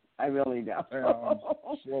 Jim. I really don't.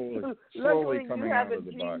 Slowly Luckily, coming you have out of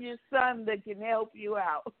the box. a genius son that can help you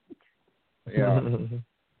out. Yeah.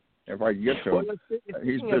 If I get to him,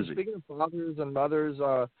 he's busy. Speaking of fathers and mothers,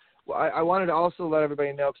 I wanted to also let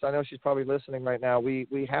everybody know, because I know she's probably listening right now,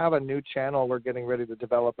 we have a new channel we're getting ready to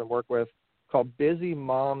develop and work with called Busy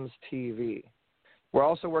Moms TV. We're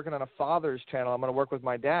also working on a father's channel. I'm going to work with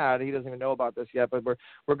my dad. He doesn't even know about this yet, but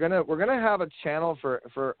we're gonna have a channel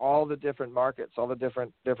for all the different markets, all the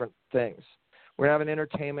different things. We're gonna have an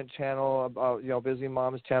entertainment channel, Busy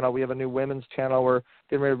Moms channel. We have a new women's channel we're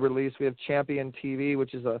getting ready to release. We have Champion TV,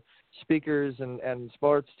 which is a speakers and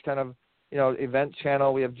sports kind of event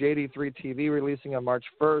channel. We have JD3 TV releasing on March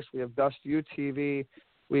 1st. We have Best You TV.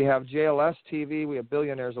 We have JLS TV. We have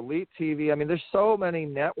Billionaires Elite TV. I mean, there's so many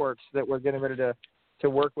networks that we're getting ready to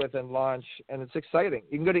work with and launch, and it's exciting.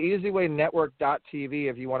 You can go to EZWayNetwork.tv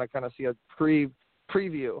if you want to kind of see a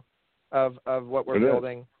preview of what we're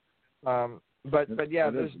building. But yeah,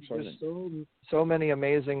 there's so many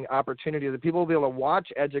amazing opportunities that people will be able to watch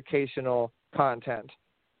educational content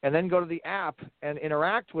and then go to the app and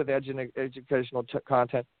interact with educational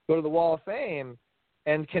content, go to the Wall of Fame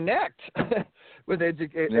and connect with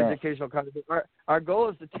educational content. Our goal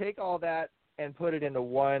is to take all that and put it into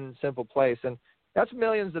one simple place, and that's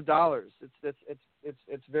millions of dollars.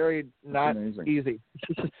 It's very not easy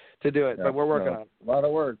to do it, but we're working on it. A lot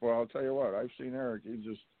of work. Well, I'll tell you what, I've seen Eric.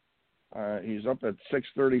 He's up at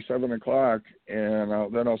 6:30, 7 o'clock, and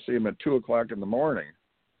then I'll see him at 2 o'clock in the morning.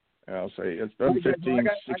 And I'll say, it's been 16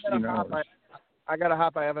 hours. I got to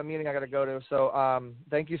hop. I have a meeting I got to go to. So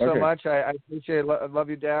thank you so much. I appreciate it. I love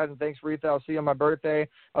you, Dad, and thanks, Reatha. I'll see you on my birthday.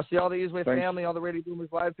 I'll see all the EZWay family, all the Radio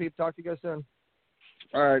Boomers Live people. Talk to you guys soon.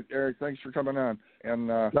 All right, Eric, thanks for coming on. And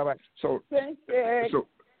bye-bye. Thanks, Eric.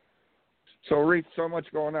 So Reatha, so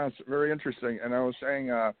much going on. It's very interesting. And I was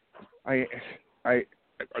saying, I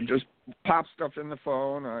just popped stuff in the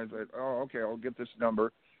phone. I said, oh, okay, I'll get this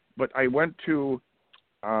number. But I went to,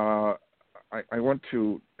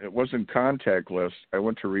 it wasn't contact list. I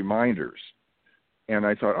went to reminders. And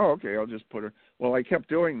I thought, oh, okay, I'll just put it. Well, I kept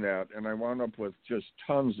doing that, and I wound up with just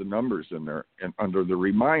tons of numbers in there and under the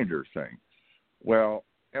reminder thing. Well,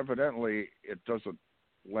 evidently, it doesn't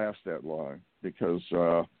last that long because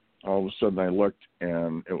all of a sudden I looked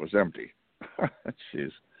and it was empty.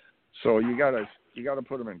 Jeez. So you gotta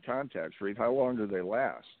put them in contacts, Reed. How long do they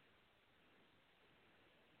last?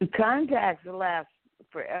 The contacts will last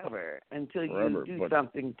forever until you do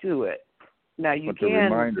something to it. Now you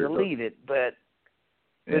can delete it, but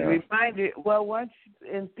the reminder. Well, once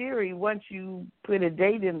you put a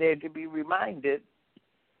date in there to be reminded,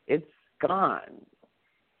 it's gone.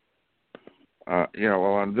 Well,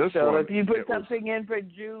 on this one. So if you put something in for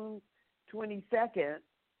June 22nd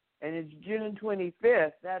and it's June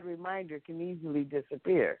 25th, that reminder can easily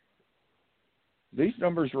disappear. These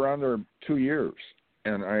numbers were on there 2 years,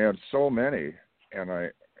 and I had so many, and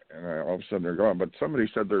I all of a sudden they're gone. But somebody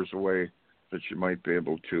said there's a way that you might be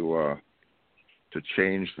able to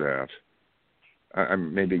change that. I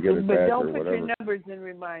maybe get it back or whatever. But don't put your numbers in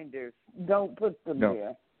reminders. Don't put them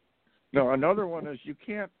there. No, another one is you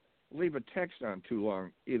can't leave a text on too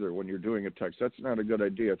long either when you're doing a text. That's not a good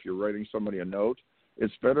idea. If you're writing somebody a note,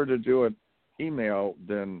 it's better to do an email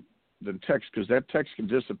than text, because that text can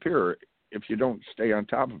disappear if you don't stay on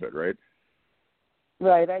top of it, right?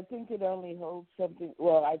 Right. I think it only holds something.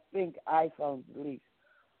 Well, I think iPhones at least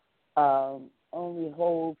only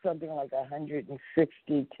hold something like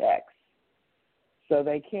 160 texts, so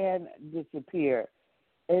they can disappear.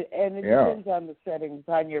 And it depends on the settings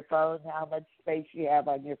on your phone, how much space you have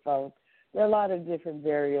on your phone. There are a lot of different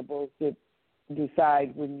variables that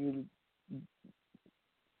decide when you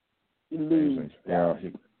lose. Yeah.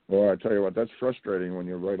 Well, I tell you what, that's frustrating when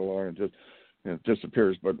you're right along and it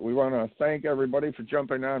disappears. But we want to thank everybody for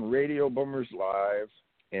jumping on Radio Boomers Live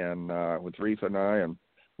and with Reatha and I, and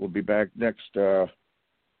we'll be back next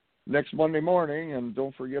Monday morning. And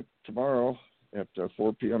don't forget tomorrow at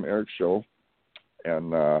 4 p.m. Eric's show.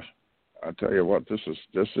 And I'll tell you what, this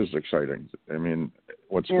is exciting. I mean,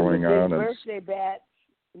 what's going on?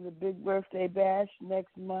 The big birthday bash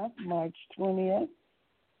next month, March 20th.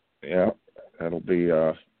 Yeah, that'll be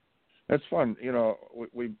that's fun.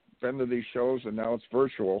 We've been to these shows and now it's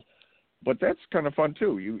virtual, but that's kind of fun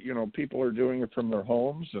too. People are doing it from their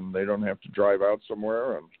homes and they don't have to drive out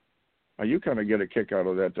somewhere. And you kind of get a kick out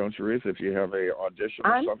of that, don't you, Reatha? If you have a audition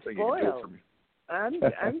or something, spoiled. You can do it from.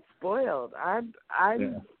 I'm spoiled. I'm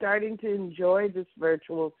starting to enjoy this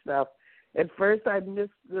virtual stuff. At first, I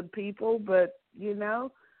missed the people, but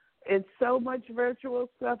it's so much virtual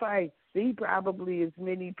stuff. I see probably as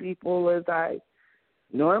many people as I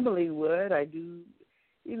normally would. I do.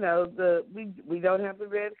 We don't have the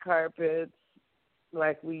red carpets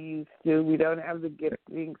like we used to. We don't have the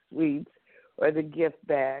gifting suites. or the gift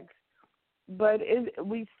bags. But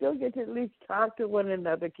we still get to at least talk to one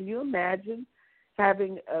another. Can you imagine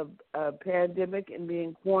having a pandemic and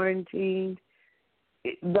being quarantined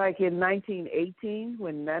like in 1918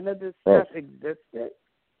 when none of this stuff existed?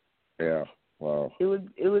 Yeah, wow. It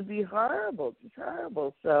would be horrible, just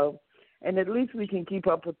horrible. So, and at least we can keep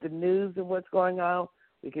up with the news of what's going on.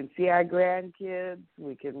 We can see our grandkids.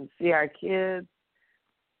 We can see our kids,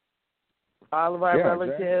 all of our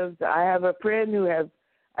relatives. Exactly. I have a friend who has,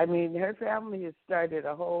 her family has started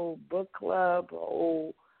a whole book club, a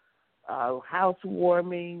whole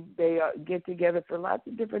housewarming. They get together for lots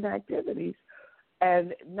of different activities.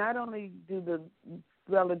 And not only do the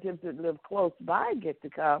relatives that live close by get to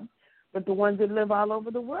come, but the ones that live all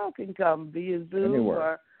over the world can come via Zoom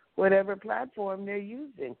or whatever platform they're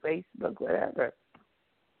using, Facebook, whatever.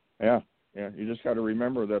 Yeah. You just got to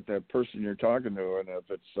remember that person you're talking to, and if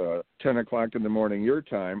it's 10 o'clock in the morning your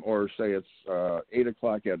time, or say it's 8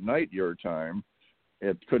 o'clock at night your time,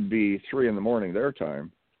 it could be 3 in the morning their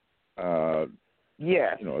time. That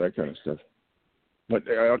kind of stuff. But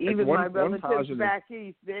even my relatives positive... back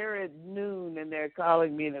east, they're at noon and they're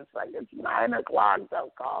calling me, and it's like it's 9 o'clock.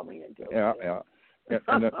 Don't call me until. Yeah.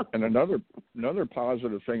 And another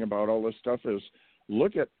positive thing about all this stuff is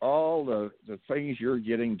look at all the things you're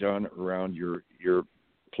getting done around your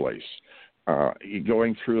place.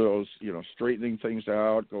 Going through those, straightening things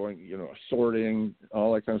out, sorting,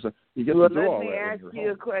 all that kind of stuff. You get to do all that.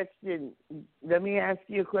 Let me ask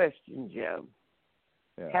you a question, Joe.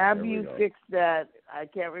 Yeah, have you fixed that? I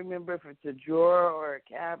can't remember if it's a drawer or a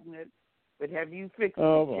cabinet, but have you fixed it?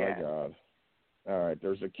 Oh, my God. All right,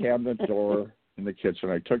 there's a cabinet door in the kitchen.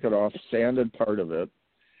 I took it off, sanded part of it.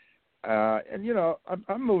 And,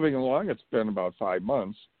 I'm moving along. It's been about 5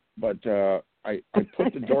 months, but I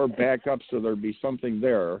put the door back up so there'd be something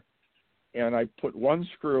there, and I put one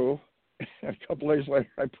screw. And a couple days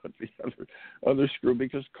later, I put the other screw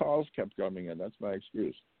because calls kept coming in. That's my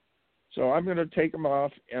excuse. So I'm going to take them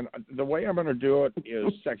off, and the way I'm going to do it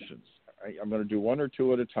is sections. I'm going to do 1 or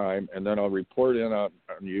 2 at a time, and then I'll report in on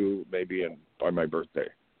you maybe by my birthday.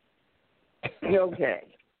 Okay.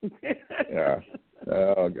 Yeah.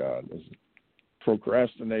 Oh, God.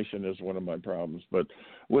 Procrastination is one of my problems. But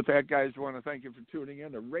with that, guys, I want to thank you for tuning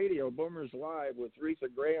in to Radio Boomers Live with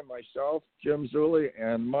Reatha Gray and myself, Jim Zuley,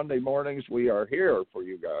 and Monday mornings we are here for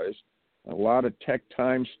you guys. A lot of tech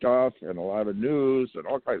time stuff and a lot of news and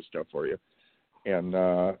all kinds of stuff for you. And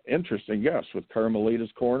interesting guests with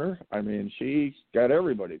Carmelita's Corner. She got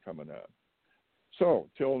everybody coming on. So,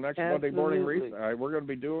 till next Monday morning, Reatha, we're going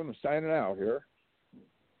to be signing out here.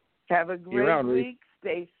 Have a great week.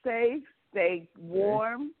 Stay safe, stay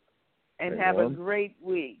warm, and have a great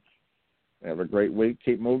week. Have a great week.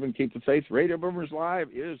 Keep moving, keep the faith. Radio Boomers Live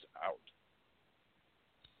is out.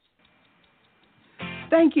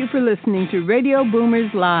 Thank you for listening to Radio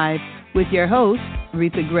Boomers Live with your hosts,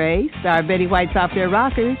 Reatha Gray, Star Betty White's Off Their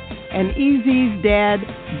Rockers, and EZ's dad,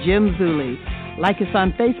 Jim Zuley. Like us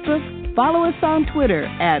on Facebook, follow us on Twitter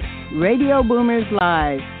at Radio Boomers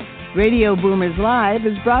Live. Radio Boomers Live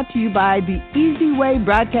is brought to you by the EZWay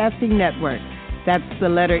Broadcasting Network. That's the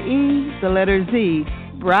letter E, the letter Z,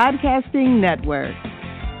 Broadcasting Network.